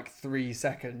opening 3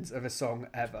 seconds of a song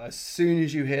ever. As soon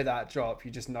as you hear that drop, you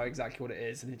just know exactly what it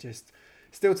is, and it just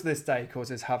still to this day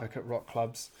causes havoc at rock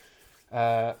clubs.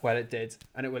 Well, it did,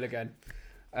 and it will again.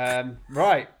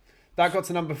 Right. That got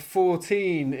to number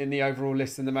 14 in the overall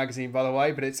list in the magazine, by the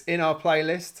way, but it's in our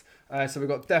playlist. So we've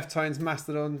got Deftones,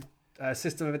 Mastodon,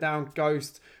 System of a Down,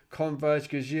 Ghost, Converge,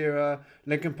 Gojira,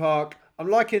 Linkin Park. I'm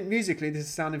liking musically. This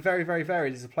is sounding very, very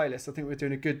varied as a playlist. I think we're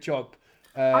doing a good job.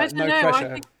 I don't know.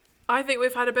 Pressure. I think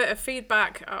we've had a bit of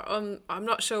feedback on, I'm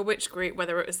not sure which group,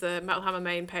 whether it was the Metal Hammer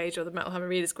main page or the Metal Hammer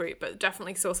Readers group, but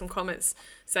definitely saw some comments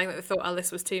saying that they thought our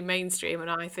list was too mainstream, and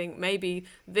I think maybe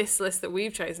this list that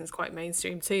we've chosen is quite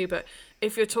mainstream too, but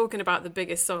if you're talking about the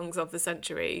biggest songs of the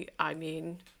century, I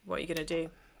mean, what are you going to do?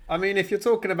 I mean, if you're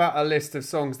talking about a list of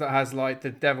songs that has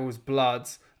The Devil's Blood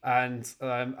and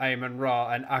Amon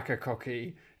Ra and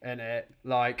Akakoki in it,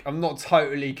 I'm not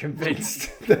totally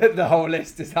convinced that the whole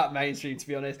list is that mainstream, to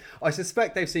be honest. I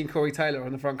suspect they've seen Corey Taylor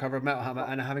on the front cover of Metal Hammer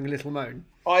and are having a little moan.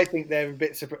 I think they're a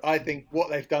bit surprised. I think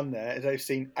what they've done there is they've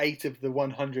seen 8 of the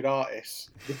 100 artists,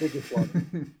 the biggest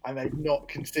one, and they've not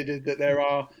considered that there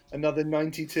are another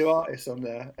 92 artists on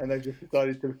there, and they've just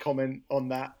decided to comment on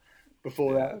that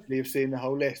before they actually have seen the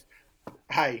whole list.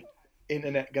 Hey,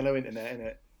 internet gonna internet,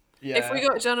 innit? Yeah. If we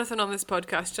got Jonathan on this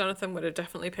podcast, Jonathan would have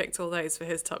definitely picked all those for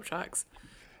his top tracks.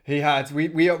 He had.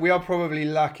 We are probably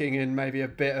lacking in maybe a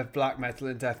bit of black metal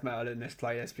and death metal in this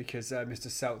playlist because Mr.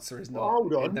 Seltzer is not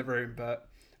in the room. But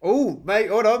mate,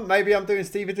 hold on. Maybe I'm doing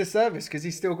Steve a disservice because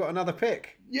he's still got another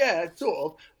pick. Yeah,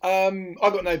 sort of.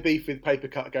 I've got no beef with Paper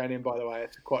Cut going in. By the way,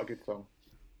 it's quite a good song.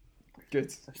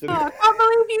 Good. Oh, I can't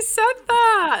believe you said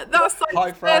that. That's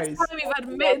high the first praise. time you've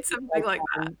admitted something like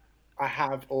that. I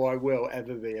have or I will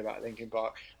ever be about Linkin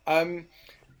Park.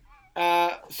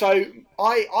 So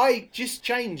I just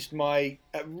changed my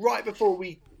right before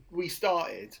we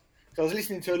started. So I was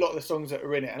listening to a lot of the songs that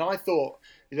are in it, and I thought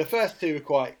the first 2 were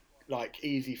quite like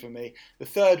easy for me. The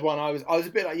third one, I was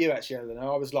a bit like you actually,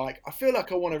 Eleanor. I was like, I feel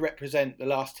like I want to represent the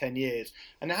last 10 years,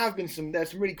 and there's some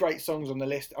really great songs on the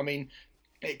list. I mean,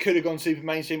 it could have gone super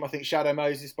mainstream. I think Shadow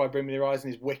Moses by Bring Me the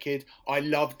Horizon is wicked. I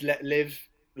loved Let Live.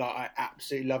 Like, I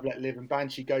absolutely love Let Live. And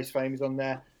Banshee Ghost Fame is on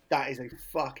there. That is a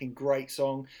fucking great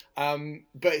song.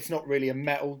 But it's not really a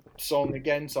metal song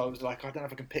again. So I was like, I don't know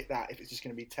if I can pick that if it's just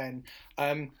going to be 10.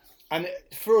 And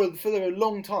for a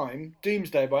long time,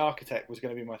 Doomsday by Architect was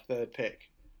going to be my third pick.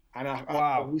 And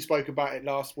we spoke about it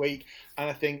last week, and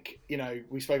I think,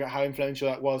 we spoke about how influential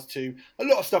that was to a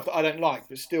lot of stuff that I don't like,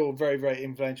 but still a very, very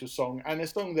influential song, and a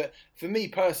song that, for me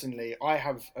personally, I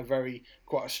have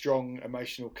quite a strong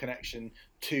emotional connection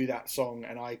to that song,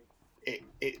 and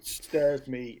it stirs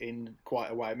me in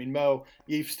quite a way. I mean, Merle,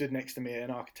 you've stood next to me at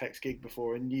an Architect's gig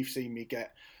before, and you've seen me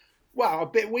get a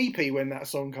bit weepy when that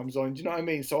song comes on. Do you know what I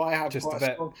mean? So I have just quite a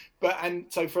bit. Strong, and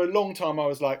so for a long time I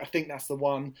was like, I think that's the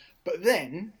one, but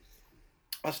then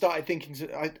I started thinking.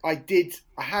 I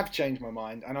have changed my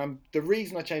mind, and the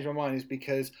reason I changed my mind is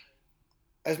because,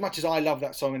 as much as I love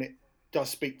that song and it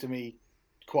does speak to me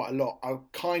quite a lot, I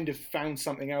kind of found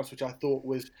something else which I thought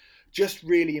was just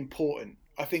really important.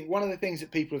 I think one of the things that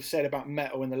people have said about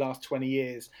metal in the last 20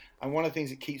 years, and one of the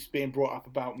things that keeps being brought up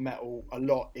about metal a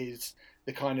lot, is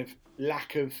the kind of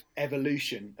lack of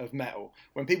evolution of metal.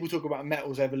 When people talk about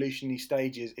metal's evolutionary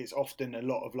stages, it's often a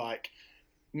lot of like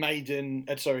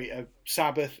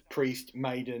Sabbath, Priest,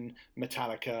 Maiden,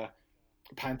 Metallica,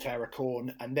 Pantera,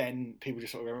 Korn, and then people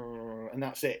just sort of, and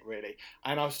that's it really.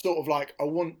 And I was sort of like, I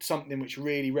want something which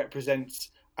really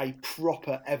represents a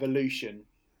proper evolution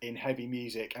in heavy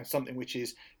music, and something which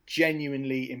is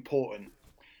genuinely important.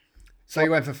 So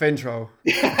you went for Fintroll.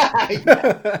 So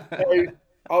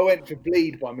I went for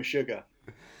Bleed by Meshuggah.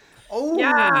 Oh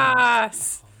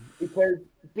yes, because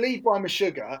Bleed by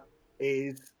Meshuggah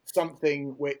is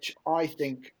something which I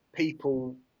think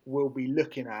people will be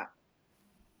looking at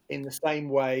in the same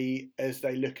way as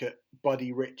they look at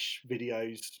Buddy Rich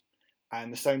videos,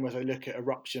 and the same way as they look at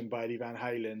Eruption by Eddie Van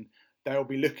Halen. They'll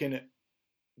be looking at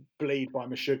Bleed by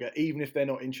Meshuggah, even if they're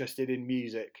not interested in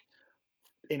music.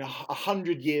 In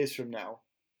 100 years from now,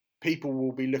 people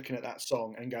will be looking at that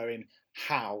song and going,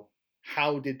 how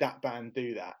did that band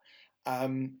do that?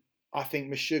 I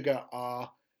think Meshuggah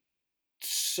are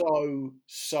so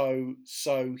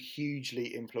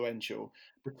hugely influential,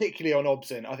 particularly on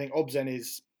Obscene. I think Obscene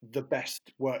is the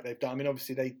best work they've done. I mean,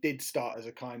 obviously they did start as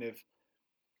a kind of,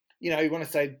 you want to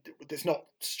say it's not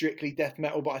strictly death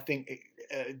metal, but I think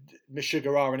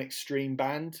Meshuggah are an extreme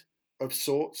band of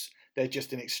sorts. They're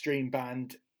just an extreme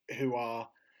band who are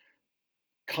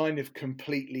kind of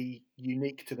completely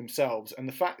unique to themselves. And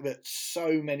the fact that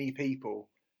so many people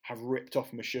have ripped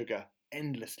off Meshuggah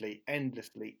endlessly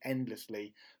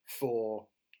for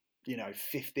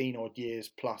 15 odd years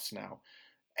plus now.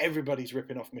 Everybody's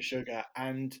ripping off Meshuggah,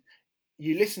 and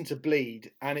you listen to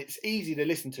Bleed, and it's easy to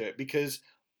listen to it because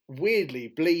weirdly,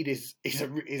 Bleed is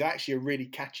actually a really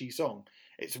catchy song.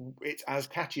 It's as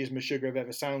catchy as Meshuggah have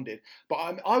ever sounded.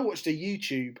 But I watched a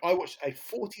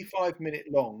 45-minute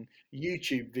long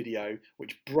YouTube video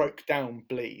which broke down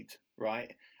Bleed,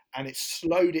 right? And it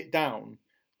slowed it down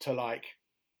to like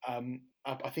I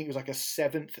think it was like a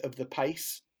seventh of the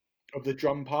pace of the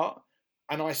drum part,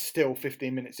 and I still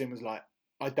 15 minutes in was like,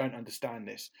 I don't understand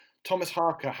this. Thomas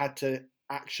Harker had to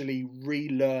actually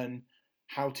relearn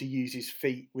how to use his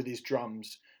feet with his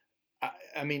drums.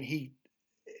 I mean,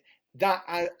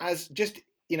 as just,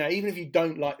 even if you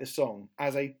don't like the song,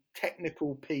 as a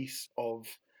technical piece of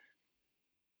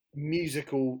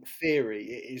musical theory,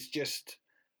 it is just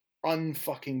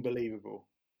unfucking believable.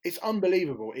 It's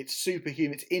unbelievable. It's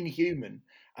superhuman. It's inhuman.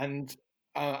 And,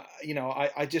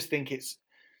 I just think it's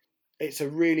a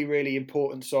really, really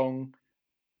important song,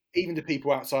 even to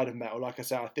people outside of metal. Like I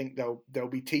say, I think they'll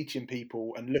be teaching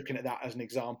people and looking at that as an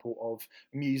example of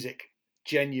music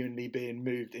genuinely being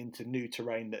moved into new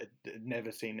terrain that had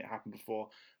never seen it happen before.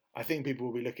 I think people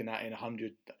will be looking at in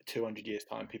 100, 200 years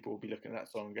time, people will be looking at that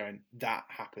song and going, that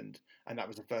happened. And that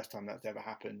was the first time that's ever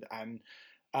happened. And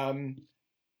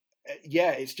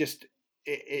it's just,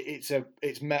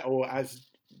 it's metal as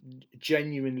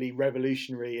genuinely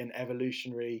revolutionary and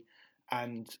evolutionary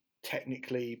and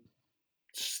technically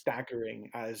staggering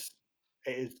as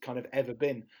it has kind of ever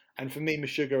been. And for me,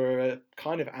 Meshuggah are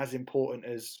kind of as important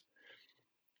as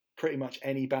pretty much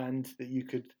any band that you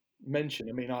could mention.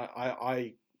 I mean,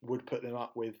 I would put them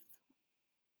up with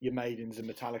your Maidens and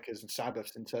Metallicas and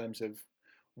Sabbaths in terms of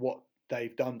what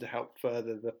they've done to help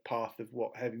further the path of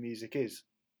what heavy music is.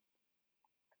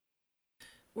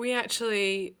 We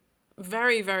actually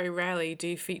very, very rarely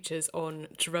do features on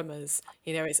drummers.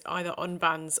 You know, it's either on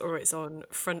bands or it's on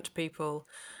front people.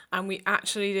 And we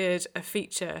actually did a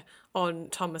feature on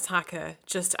Thomas Hacker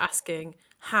just asking,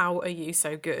 how are you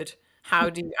so good? How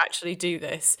do you actually do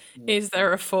this? Is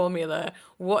there a formula?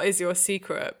 What is your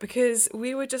secret? Because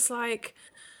we were just like,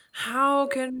 how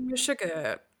can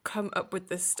Sugar come up with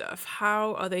this stuff?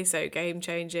 How are they so game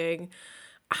changing?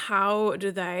 How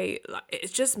do they, like,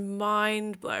 it's just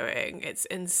mind blowing. It's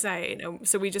insane. And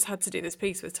so we just had to do this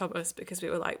piece with Thomas because we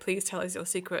were like, please tell us your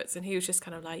secrets. And he was just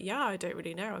kind of like, yeah, I don't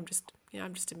really know. I'm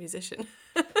just a musician.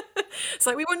 It's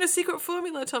like, we want a secret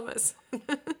formula, Thomas.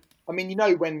 I mean,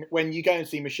 when you go and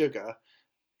see Meshuggah,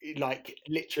 like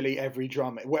literally every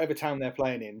drummer, whatever town they're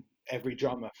playing in, every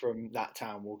drummer from that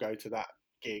town will go to that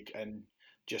gig and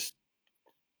just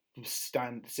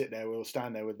sit there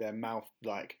with their mouth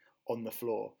like on the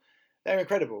floor. They're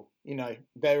incredible.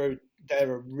 They're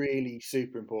a really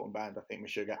super important band, I think,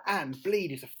 Meshuggah. And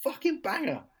Bleed is a fucking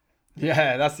banger.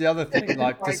 Yeah, that's the other thing.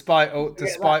 Like, despite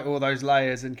all those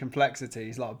layers and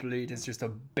complexities, like Bleed is just a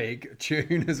big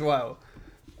tune as well.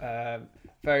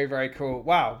 Very, very cool.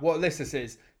 Wow, what a list this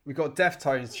is. We've got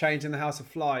Deftones, Change in the House of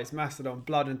Flies, Mastodon,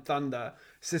 Blood and Thunder,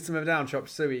 System of a Down, Chop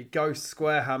Suey, Ghost,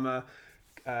 Squarehammer,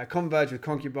 Converge with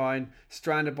Concubine,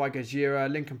 Stranded by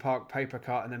Gojira, Linkin Park, Paper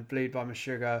Cut, and then Bleed by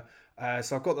Meshuggah.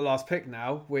 So I've got the last pick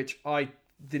now, which I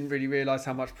didn't really realise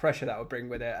how much pressure that would bring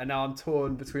with it. And now I'm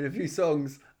torn between a few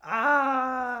songs.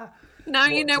 Now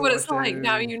you know what it's like.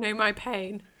 Now you know my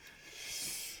pain.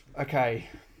 Okay.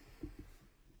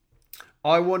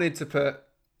 I wanted to put...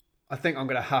 I think I'm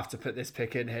going to have to put this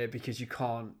pick in here because you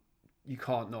can't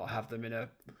not have them in a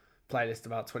playlist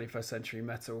about 21st century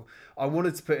metal. I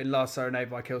wanted to put in Last Serenade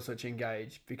by Killswitch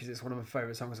Engage because it's one of my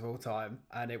favourite songs of all time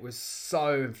and it was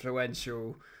so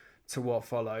influential to what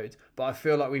followed. But I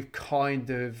feel like we've kind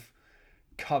of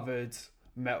covered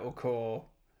metalcore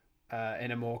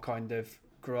in a more kind of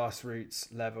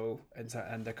grassroots level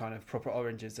and the kind of proper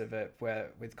oranges of it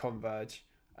with Converge.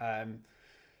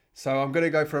 So I'm going to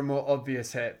go for a more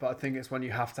obvious hit, but I think it's one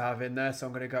you have to have in there. So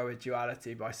I'm going to go with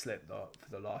Duality by Slipknot for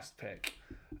the last pick.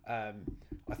 I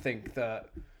think that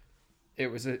it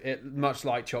was much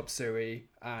like Chop Suey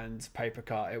and Paper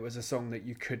Cut. It was a song that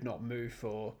you could not move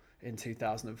for in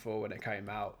 2004 when it came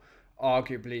out.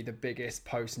 Arguably the biggest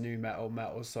post-nu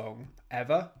metal song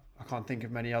ever. I can't think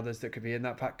of many others that could be in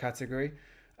that category.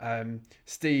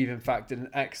 Steve, in fact, did an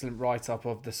excellent write-up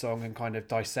of the song and kind of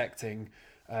dissecting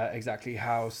exactly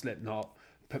how Slipknot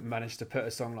managed to put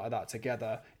a song like that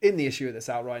together in the issue that's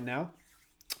out right now.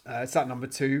 It's at number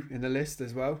 2 in the list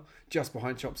as well, just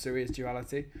behind Chop Suey is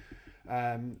Duality.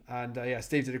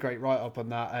 Steve did a great write-up on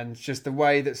that, and just the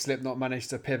way that Slipknot managed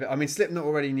to pivot. I mean, Slipknot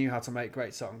already knew how to make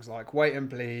great songs like Wait and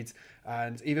Bleed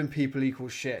and even People Equal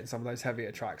Shit and some of those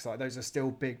heavier tracks. Like, those are still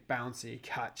big, bouncy,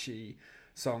 catchy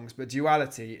songs, but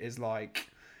Duality is like...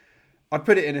 I'd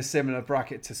put it in a similar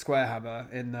bracket to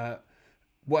Squarehammer in that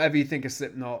whatever you think of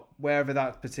Slipknot, wherever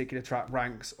that particular track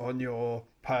ranks on your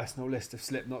personal list of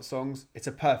Slipknot songs, it's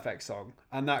a perfect song.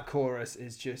 And that chorus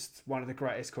is just one of the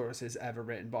greatest choruses ever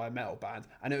written by a metal band.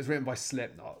 And it was written by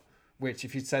Slipknot, which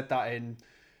if you'd said that in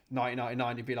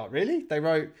 1999, you'd be like, really? They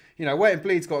wrote, Wait and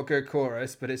Bleed's got a good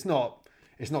chorus, but it's not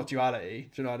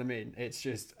Duality. Do you know what I mean? It's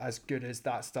just as good as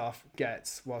that stuff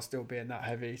gets while still being that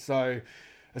heavy. So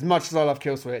as much as I love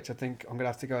Killswitch, I think I'm going to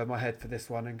have to go with my head for this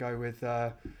one and go with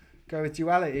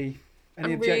Duality.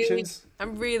 Any objections?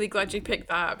 I'm really glad you picked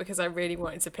that because I really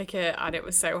wanted to pick it and it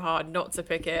was so hard not to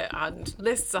pick it, and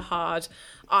lists are hard.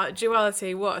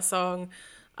 Duality, what a song.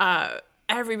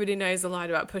 Everybody knows the line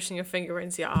about pushing your finger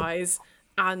into your eyes,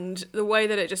 and the way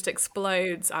that it just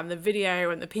explodes and the video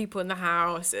and the people in the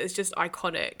house is just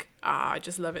iconic. I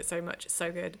just love it so much. It's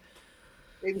so good.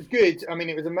 It was good. I mean,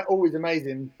 it was always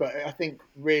amazing, but I think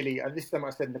really, and this is something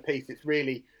I said in the piece, it's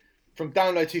really from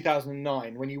Download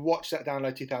 2009, when you watch that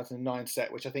Download 2009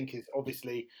 set, which I think is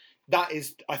obviously,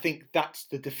 I think that's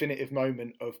the definitive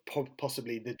moment of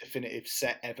possibly the definitive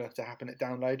set ever to happen at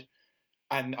Download.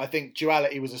 And I think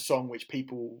Duality was a song which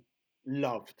people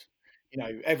loved.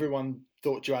 Everyone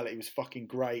thought Duality was fucking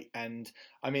great. And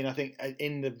I mean, I think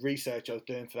in the research I was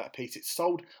doing for that piece, it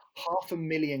sold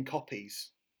 500,000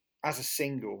 copies as a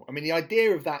single. I mean, the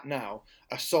idea of that now,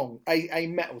 a song, a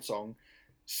metal song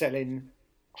selling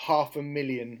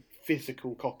 500,000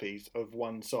 physical copies of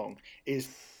one song it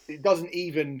doesn't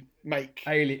even make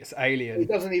it's alien. It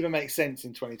doesn't even make sense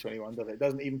in 2021, does it? It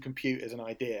doesn't even compute as an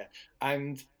idea.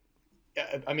 And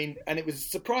I mean, and it was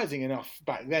surprising enough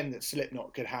back then that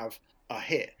Slipknot could have a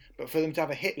hit, but for them to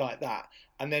have a hit like that,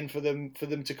 and then for them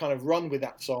to kind of run with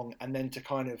that song and then to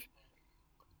kind of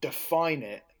define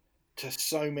it to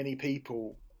so many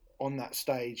people on that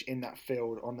stage, in that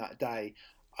field, on that day.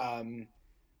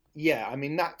 Yeah, I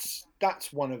mean that's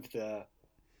one of the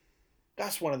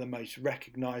most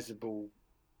recognisable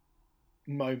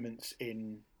moments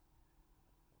in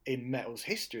metal's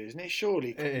history, isn't it?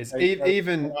 Surely It is.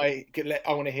 Even I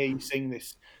want to hear you sing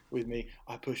this with me.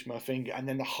 I push my finger, and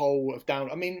then the whole of Down.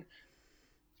 I mean,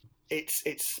 it's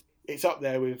up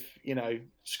there with, you know,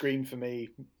 Scream for Me,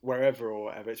 Wherever or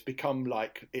whatever. It's become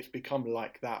like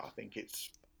that. I think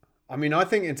it's. I mean, I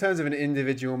think in terms of an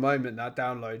individual moment, that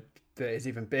Download bit is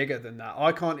even bigger than that.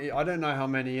 I don't know how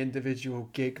many individual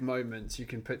gig moments you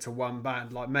can put to one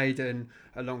band, like Maiden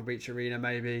at Long Beach Arena,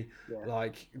 maybe. Yeah.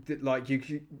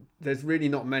 There's really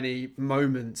not many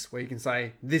moments where you can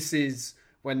say this is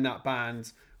when that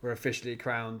band were officially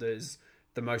crowned as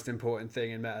the most important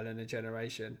thing in metal in a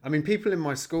generation. I mean, people in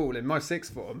my school, in my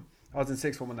sixth form, I was in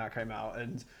sixth form when that came out,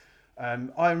 and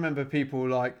I remember people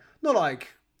not like,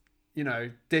 you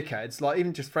know, dickheads, like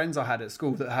even just friends I had at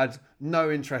school that had no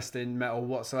interest in metal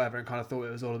whatsoever and kind of thought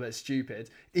it was all a bit stupid.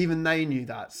 Even they knew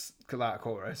that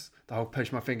chorus, the whole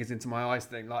push my fingers into my eyes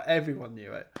thing. Like, everyone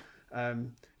knew it.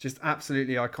 Just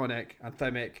absolutely iconic,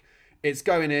 anthemic. It's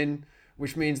going in,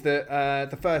 which means that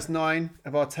the first 9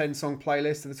 of our 10-song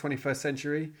playlist of the 21st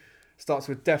century starts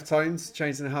with Deftones,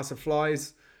 Chains in the House of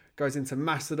Flies, goes into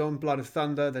Mastodon, Blood of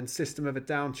Thunder, then System of a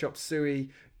Down, Chop Suey,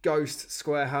 Ghost,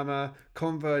 Square Hammer,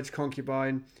 Converge,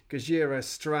 Concubine, Gojira,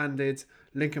 Stranded,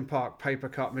 Linkin Park, Paper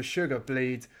Cut, Meshuggah,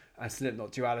 Bleed, and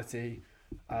Slipknot, Duality.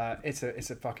 It's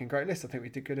a fucking great list. I think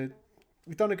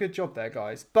we've done a good job there,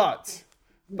 guys. But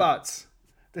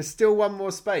there's still one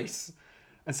more space.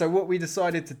 And so what we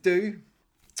decided to do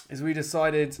is we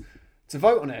decided to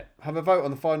vote on it, have a vote on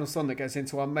the final song that gets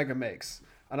into our mega mix.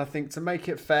 And I think to make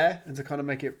it fair and to kind of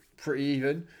make it pretty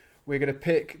even, we're going to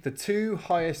pick the 2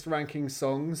 highest ranking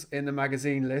songs in the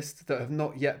magazine list that have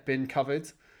not yet been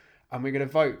covered, and we're going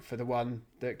to vote for the one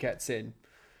that gets in.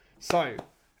 So,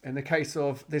 in the case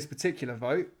of this particular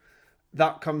vote,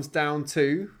 that comes down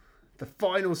to the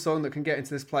final song that can get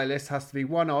into this playlist has to be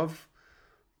one of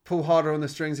Pull Harder on the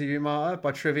Strings of You Martyr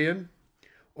by Trivium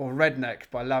or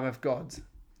Redneck by Lamb of God.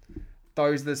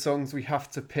 Those are the songs we have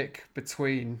to pick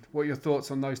between. What are your thoughts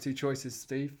on those 2 choices,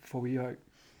 Steve, before we vote?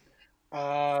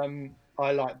 I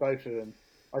like both of them.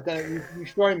 I don't. You've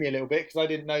thrown me a little bit because I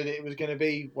didn't know that it was going to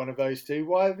be one of those 2.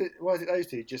 Why is it those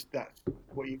 2? Just that's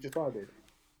what you've decided.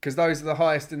 Because those are the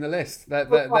highest in the list.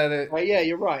 They're yeah,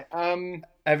 you're right.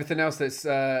 Everything else that's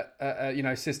you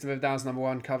know, System of a Down's number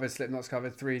 1 covered, Slipknot's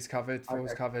covered, 3's covered,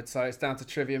 4's covered. So it's down to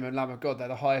Trivium and Lamb of God. They're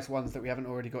the highest ones that we haven't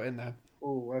already got in there.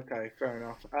 Oh, okay, fair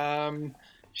enough.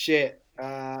 Shit,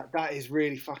 that is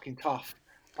really fucking tough.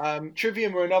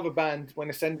 Trivium were another band when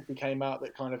Ascendancy came out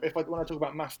that kind of, when I talk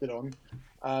about Mastodon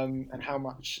and how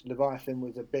much Leviathan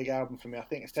was a big album for me, I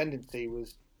think Ascendancy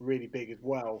was really big as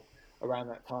well around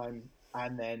that time.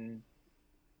 And then,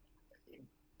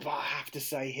 but I have to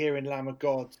say, hearing Lamb of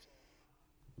God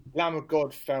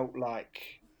felt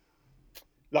like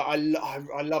I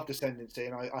loved Ascendancy,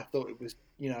 and I thought it was,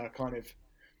 you know, kind of,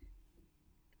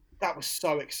 that was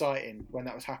so exciting when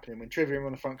that was happening, when Trivium were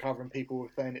on the front cover and people were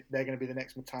saying they're going to be the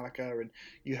next Metallica, and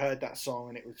you heard that song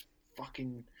and it was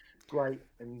fucking great.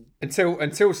 And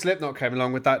until Slipknot came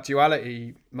along with that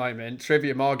Duality moment,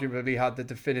 Trivium arguably had the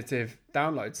definitive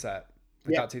Download set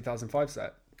with that 2005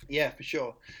 set. Yeah, for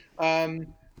sure. But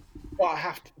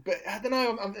I don't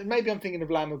know. Maybe I'm thinking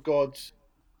of Lamb of God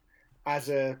as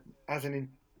an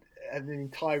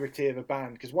entirety of a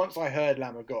band, because once I heard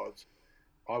Lamb of God,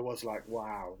 I was like,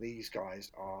 wow, these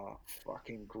guys are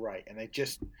fucking great. And they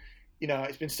just, you know,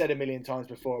 it's been said a million times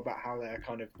before about how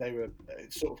they were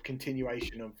a sort of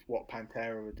continuation of what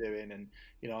Pantera were doing. And,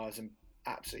 you know, I was an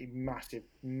absolutely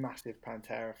massive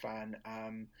Pantera fan.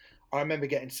 I remember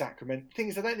getting Sacrament. The thing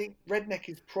is, I don't think Redneck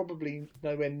is probably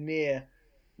nowhere near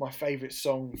my favourite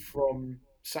song from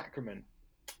Sacrament.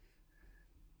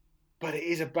 But it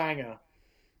is a banger.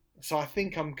 So I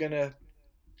think I'm going to,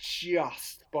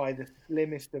 just by the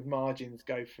slimmest of margins,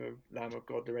 go for Lamb of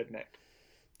God, the Redneck.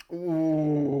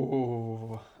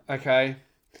 Ooh, okay.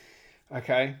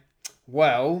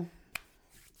 Well,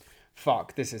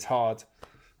 fuck, this is hard.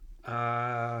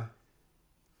 I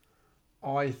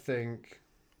think.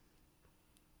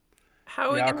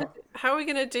 How are we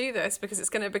gonna do this? Because it's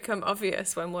going to become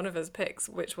obvious when one of us picks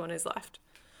which one is left.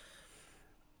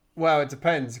 Well, it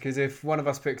depends, because if one of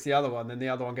us picks the other one, then the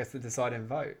other one gets to decide and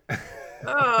vote.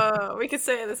 Oh, we could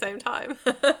say it at the same time.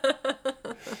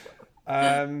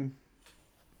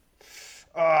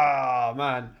 Oh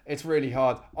man, it's really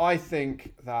hard. I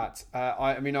think that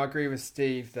I agree with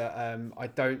Steve that I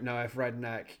don't know if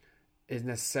Redneck is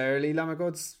necessarily Lamb of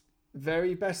God's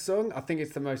very best song. I think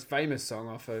it's the most famous song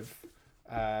off of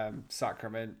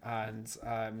Sacrament, and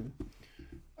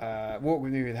Walk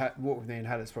with Me in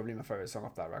Hell is probably my favorite song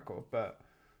off that record. But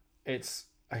it's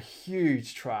a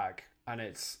huge track, and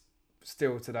it's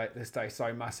still today this day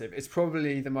so massive. It's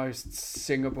probably the most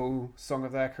singable song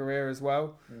of their career as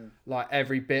well. Like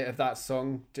every bit of that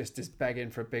song just is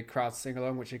begging for a big crowd to sing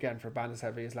along, which again for a band as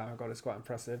heavy as Lamb of God is quite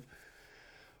impressive.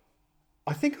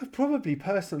 I think I probably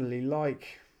personally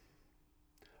like,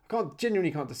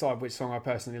 genuinely can't decide which song I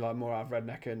personally like more out of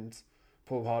Redneck and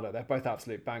Paul Harder. They're both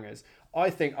absolute bangers.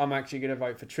 I think I'm actually going to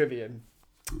vote for Trivium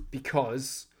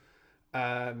because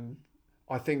I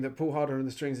think that Paul Harder and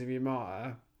the Strings of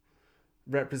Yamata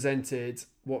represented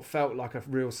what felt like a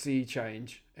real sea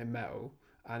change in metal,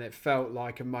 and it felt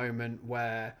like a moment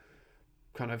where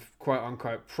kind of quote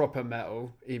unquote proper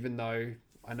metal, even though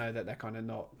I know that they're kind of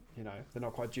not, they're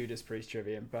not quite Judas Priest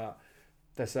Trivium, but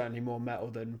they're certainly more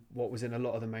metal than what was in a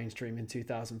lot of the mainstream in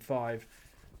 2005.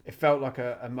 It felt like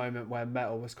a moment where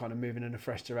metal was kind of moving in a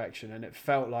fresh direction, and it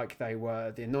felt like they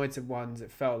were the anointed ones.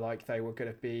 It felt like they were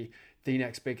going to be the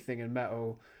next big thing in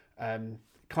metal.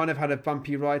 Kind of had a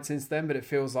bumpy ride since then, but it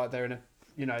feels like they're in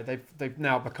a, they've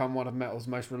now become one of metal's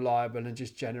most reliable and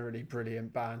just generally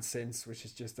brilliant bands since, which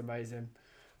is just amazing.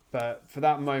 But for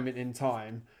that moment in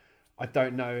time, I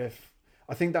don't know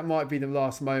I think that might be the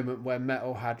last moment where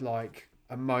metal had like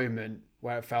a moment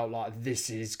where it felt like this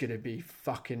is going to be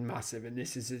fucking massive, and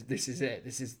this is it.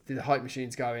 This is the hype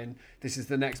machine's going. This is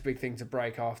the next big thing to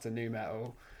break after nu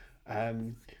metal.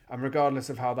 And regardless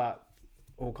of how that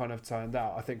all kind of turned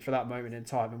out, I think for that moment in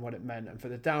time and what it meant, and for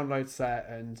the download set,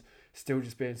 and still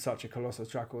just being such a colossal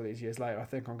track all these years later, I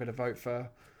think I'm going to vote for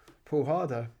Paul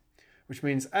Harder, which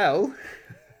means L.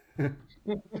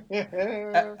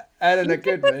 Eleanor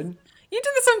Goodman. You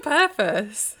did this on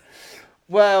purpose.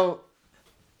 Well,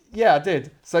 yeah, I did.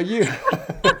 So you...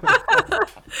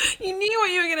 You knew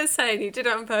what you were going to say, and you did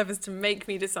it on purpose to make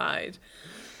me decide.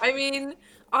 I mean,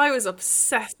 I was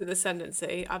obsessed with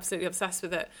Ascendancy, absolutely obsessed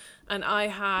with it. And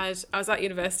I was at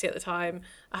university at the time.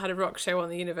 I had a rock show on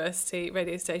the university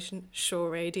radio station, Shaw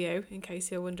Radio, in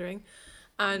case you're wondering.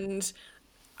 And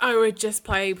I would just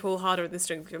play Paul Harder and the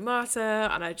Strings of Yamata,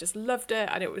 and I just loved it,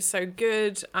 and it was so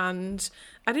good. And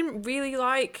I didn't really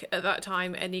like, at that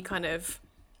time, any kind of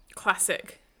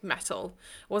classic metal.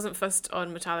 I wasn't fussed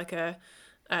on Metallica.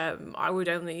 I would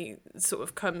only sort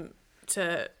of come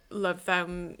to love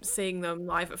them, seeing them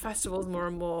live at festivals more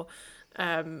and more.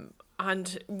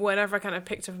 And whenever I kind of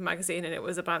picked up a magazine and it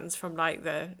was a bands from like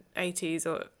the 80s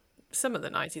or some of the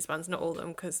 90s bands, not all of them,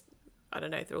 because I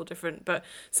don't know, they're all different. But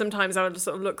sometimes I would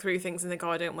sort of look through things and think,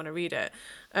 oh, I don't want to read it.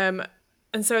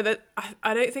 And so that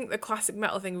I don't think the classic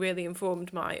metal thing really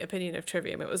informed my opinion of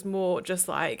Trivium. It was more just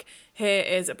like, here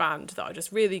is a band that are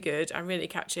just really good and really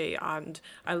catchy, and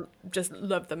I just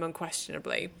love them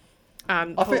unquestionably.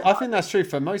 I think that's true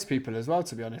for most people as well,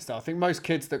 to be honest. I think most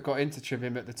kids that got into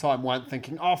Trivium at the time weren't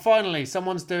thinking, oh, finally,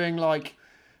 someone's doing like,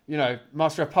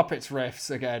 Master of Puppets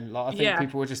riffs again. Like I think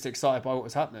people were just excited by what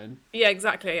was happening. Yeah,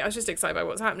 exactly. I was just excited by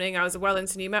what was happening. I was well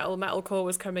into new metal. Metalcore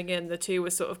was coming in. The two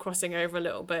were sort of crossing over a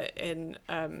little bit in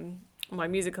my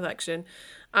music collection.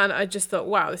 And I just thought,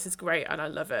 wow, this is great, and I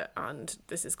love it, and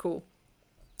this is cool.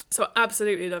 So I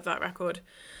absolutely love that record.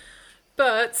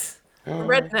 But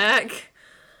Redneck...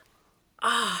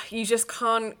 you just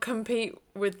can't compete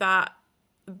with that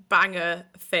banger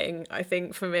thing, I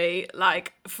think, for me.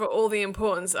 Like, for all the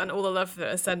importance and all the love for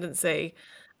Ascendancy,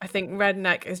 I think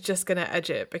Redneck is just going to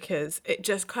edge it, because it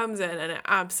just comes in and it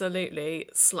absolutely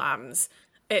slams.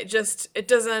 It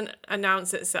doesn't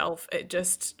announce itself. It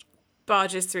just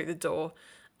barges through the door.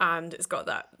 And it's got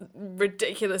that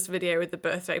ridiculous video with the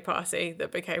birthday party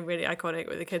that became really iconic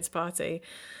with the kids' party.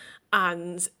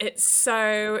 And it's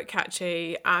so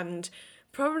catchy, and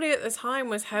probably at the time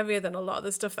was heavier than a lot of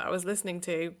the stuff that I was listening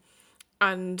to,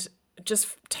 and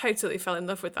just totally fell in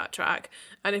love with that track.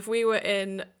 And if we were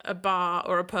in a bar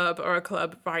or a pub or a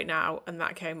club right now and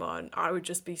that came on, I would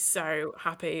just be so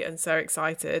happy and so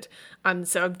excited. And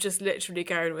so I'm just literally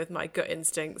going with my gut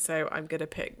instinct, so I'm going to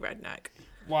pick Redneck.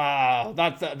 Wow,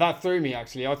 that threw me,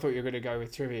 actually. I thought you were going to go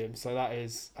with Trivium, so that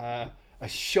is... a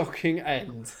shocking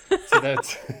end to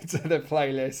the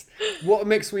playlist. What a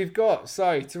mix we've got.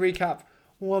 So, to recap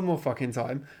one more fucking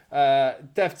time.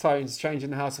 Deftones,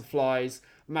 Changing the House of Flies,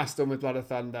 Mastodon with Blood of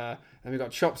Thunder, and we've got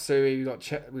Chop Suey,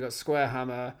 we got Square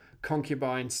Hammer,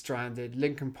 Concubine, Stranded,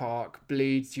 Linkin Park,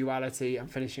 Bleed, Duality, and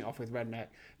finishing off with Redneck.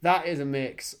 That is a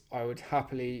mix I would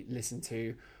happily listen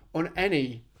to on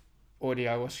any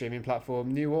audio or streaming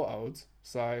platform, new or old.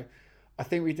 So, I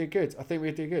think we did good.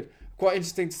 Quite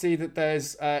interesting to see that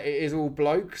there's it is all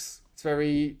blokes. It's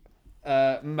very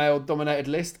male-dominated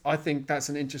list. I think that's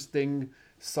an interesting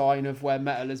sign of where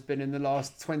metal has been in the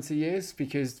last 20 years,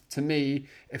 because to me,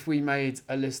 if we made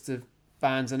a list of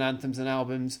bands and anthems and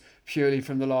albums purely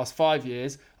from the last 5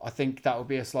 years, I think that would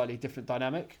be a slightly different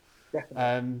dynamic.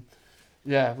 Definitely.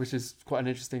 Which is quite an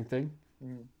interesting thing.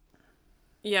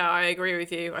 Yeah, I agree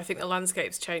with you. I think the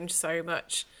landscape's changed so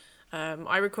much.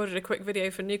 I recorded a quick video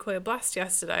for Nuclear Blast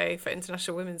yesterday for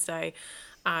International Women's Day,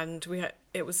 and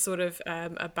it was sort of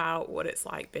about what it's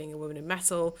like being a woman in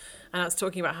metal, and I was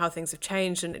talking about how things have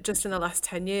changed, and just in the last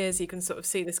 10 years you can sort of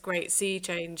see this great sea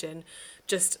change in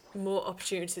just more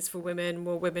opportunities for women,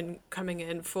 more women coming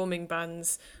in, forming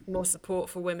bands, more support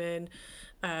for women,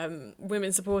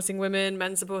 women supporting women,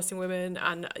 men supporting women,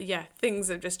 and yeah, things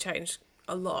have just changed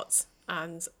a lot.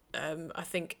 And I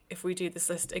think if we do this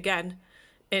list again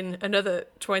in another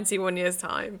 21 years'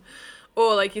 time,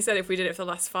 or like you said, if we did it for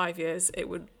the last 5 years, it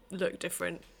would look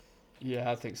different. Yeah,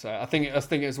 I think so. I think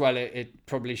as well, it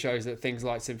probably shows that things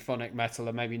like symphonic metal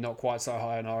are maybe not quite so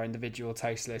high on our individual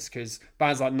taste list, because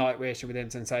bands like Nightwish and Within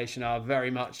Temptation are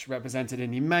very much represented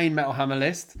in the main Metal Hammer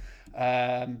list.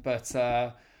 But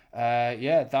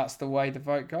that's the way the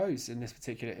vote goes in this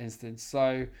particular instance.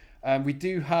 So we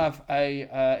do have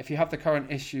if you have the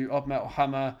current issue of Metal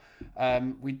Hammer,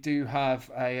 we do have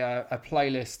a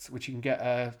playlist which you can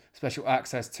get special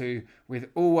access to with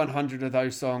all 100 of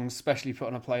those songs, specially put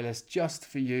on a playlist just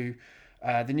for you.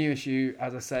 The new issue,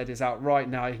 as I said, is out right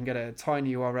now. You can get it at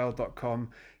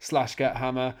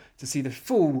tinyurl.com/gethammer to see the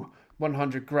full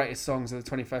 100 greatest songs of the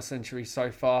 21st century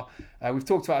so far. We've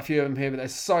talked about a few of them here, but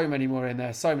there's so many more in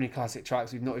there, so many classic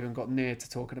tracks we've not even got near to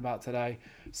talking about today.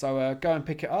 So go and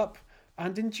pick it up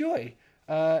and enjoy.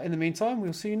 In the meantime,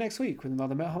 we'll see you next week with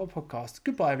another Metal Hammer podcast.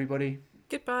 Goodbye, everybody.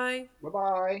 Goodbye.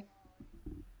 Bye-bye.